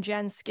demand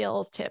gen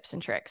skills, tips,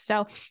 and tricks.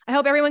 So I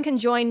hope everyone can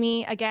join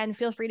me. Again,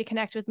 feel free to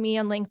connect with me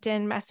on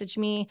LinkedIn, message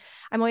me.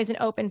 I'm always an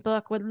open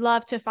book. Would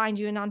love to find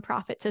you a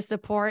nonprofit to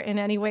support in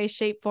any way,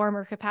 shape, form,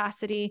 or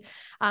capacity.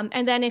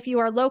 And then if you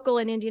are local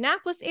in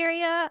Indianapolis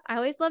area, I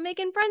always love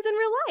making friends in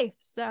real life.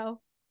 So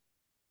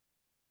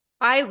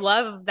I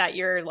love that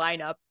your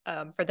lineup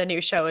for the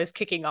new show is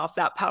kicking off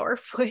that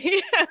powerfully.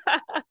 You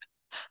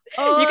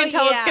can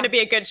tell it's going to be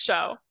a good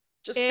show.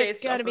 Just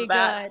based off of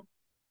that. Good.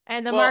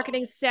 And the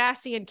marketing's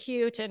sassy and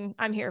cute, and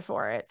I'm here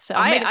for it. So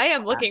I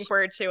am looking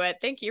forward to it.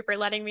 Thank you for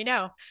letting me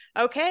know.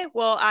 Okay.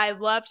 Well, I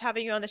loved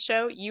having you on the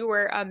show. You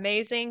were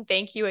amazing.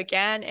 Thank you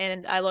again.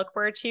 And I look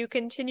forward to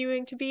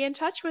continuing to be in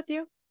touch with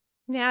you.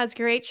 Yeah, it's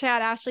great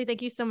chat, Ashley.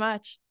 Thank you so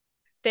much.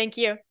 Thank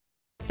you.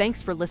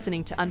 Thanks for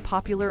listening to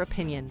Unpopular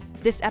Opinion.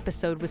 This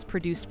episode was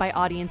produced by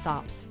Audience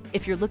Ops.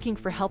 If you're looking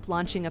for help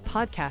launching a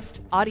podcast,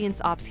 Audience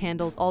Ops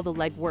handles all the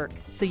legwork,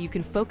 so you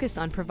can focus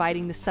on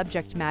providing the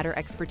subject matter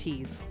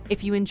expertise.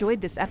 If you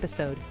enjoyed this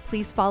episode,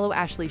 please follow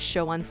Ashley's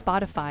show on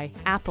Spotify,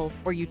 Apple,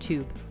 or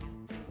YouTube.